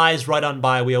always flies right on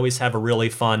by. We always have a really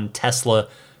fun Tesla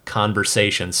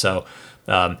conversation. So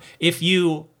if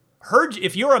you're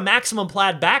a Maximum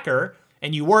Plaid backer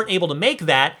and you weren't able to make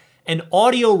that, an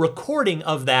audio recording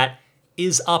of that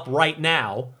is up right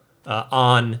now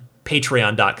on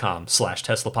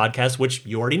patreon.com/Tesla podcast, which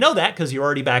you already know that because you're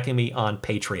already backing me on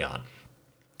Patreon.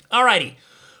 Alrighty.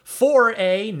 For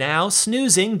a now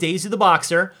snoozing Daisy the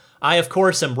Boxer, I, of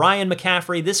course, am Ryan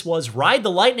McCaffrey. This was Ride the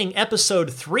Lightning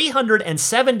episode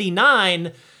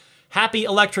 379. Happy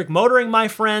electric motoring, my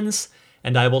friends,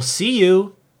 and I will see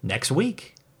you next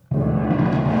week.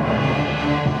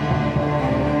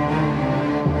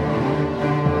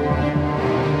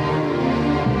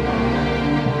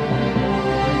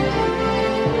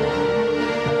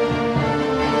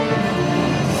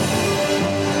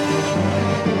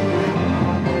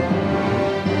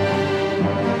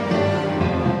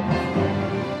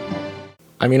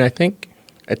 I mean, I think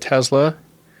at Tesla,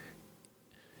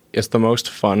 is the most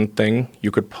fun thing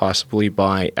you could possibly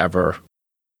buy ever.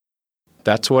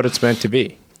 That's what it's meant to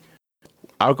be.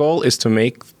 Our goal is to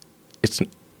make it's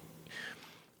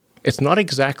not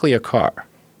exactly a car.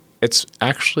 It's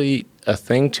actually a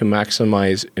thing to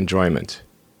maximize enjoyment.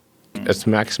 It's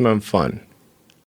maximum fun.